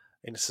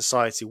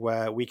society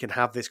where we can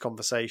have this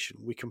conversation.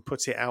 We can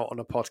put it out on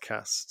a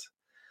podcast,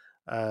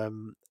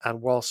 and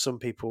while some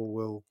people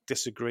will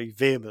disagree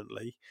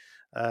vehemently,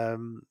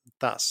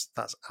 that's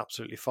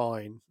absolutely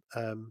fine.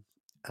 And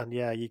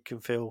yeah, you can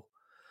feel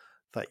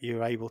that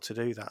you're able to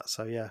do that.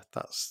 So yeah,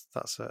 that's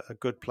a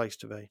good place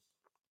to be.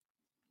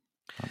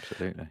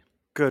 Absolutely.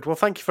 Good. Well,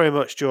 thank you very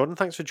much, Jordan.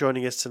 Thanks for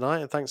joining us tonight,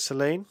 and thanks,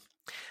 Celine.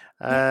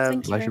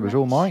 Pleasure was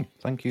all mine.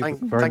 Thank you very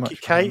much. Thank you,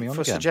 Kate,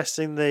 for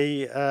suggesting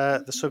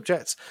the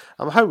subject.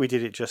 I hope we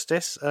did it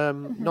justice.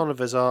 None of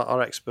us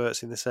are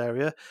experts in this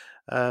area,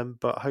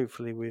 but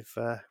hopefully we've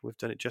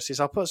done it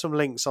justice. I'll put some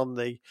links on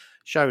the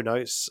show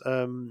notes.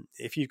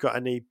 If you've got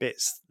any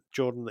bits,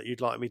 Jordan, that you'd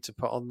like me to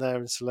put on there,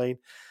 and Celine,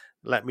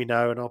 let me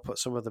know, and I'll put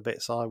some of the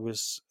bits I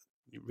was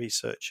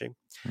researching.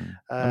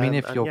 I mean,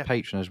 if your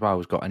patron as well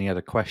has got any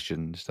other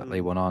questions that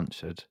they want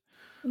answered,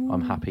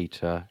 I'm happy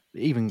to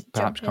even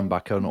perhaps come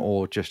back on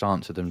or just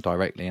answer them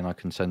directly, and I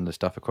can send the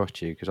stuff across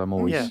to you, because I'm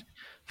always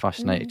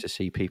fascinated to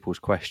see people's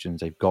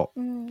questions they've got,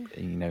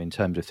 in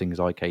terms of things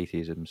like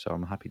atheism. So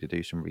I'm happy to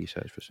do some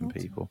research for some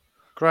people.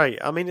 Great.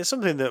 I mean, it's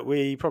something that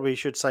we probably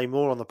should say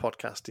more on the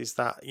podcast, is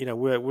that,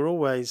 we're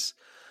always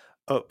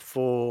up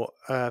for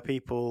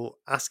people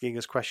asking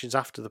us questions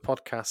after the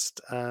podcast,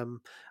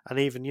 and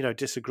even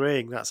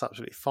disagreeing. That's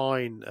absolutely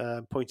fine.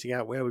 Pointing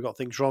out where we got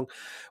things wrong.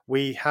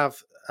 We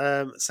have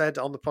said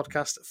on the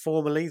podcast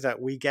formally that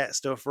we get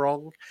stuff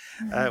wrong.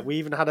 We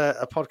even had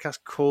a podcast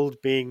called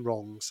Being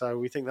Wrong, so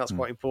we think that's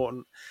quite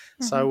important.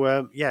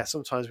 So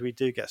sometimes we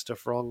do get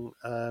stuff wrong.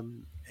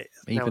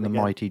 Even the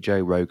mighty Joe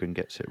Rogan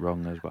gets it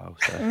wrong as well.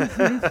 So.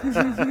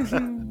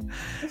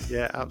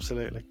 Yeah,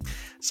 absolutely.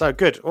 So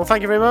good. Well,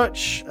 thank you very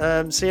much.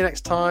 See you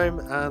next time,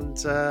 and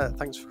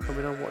thanks for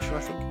coming on. What Should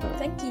I Think About?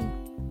 Thank you.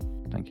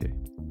 Thank you.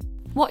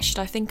 What Should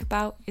I Think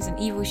About is an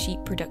Evil Sheep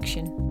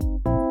production.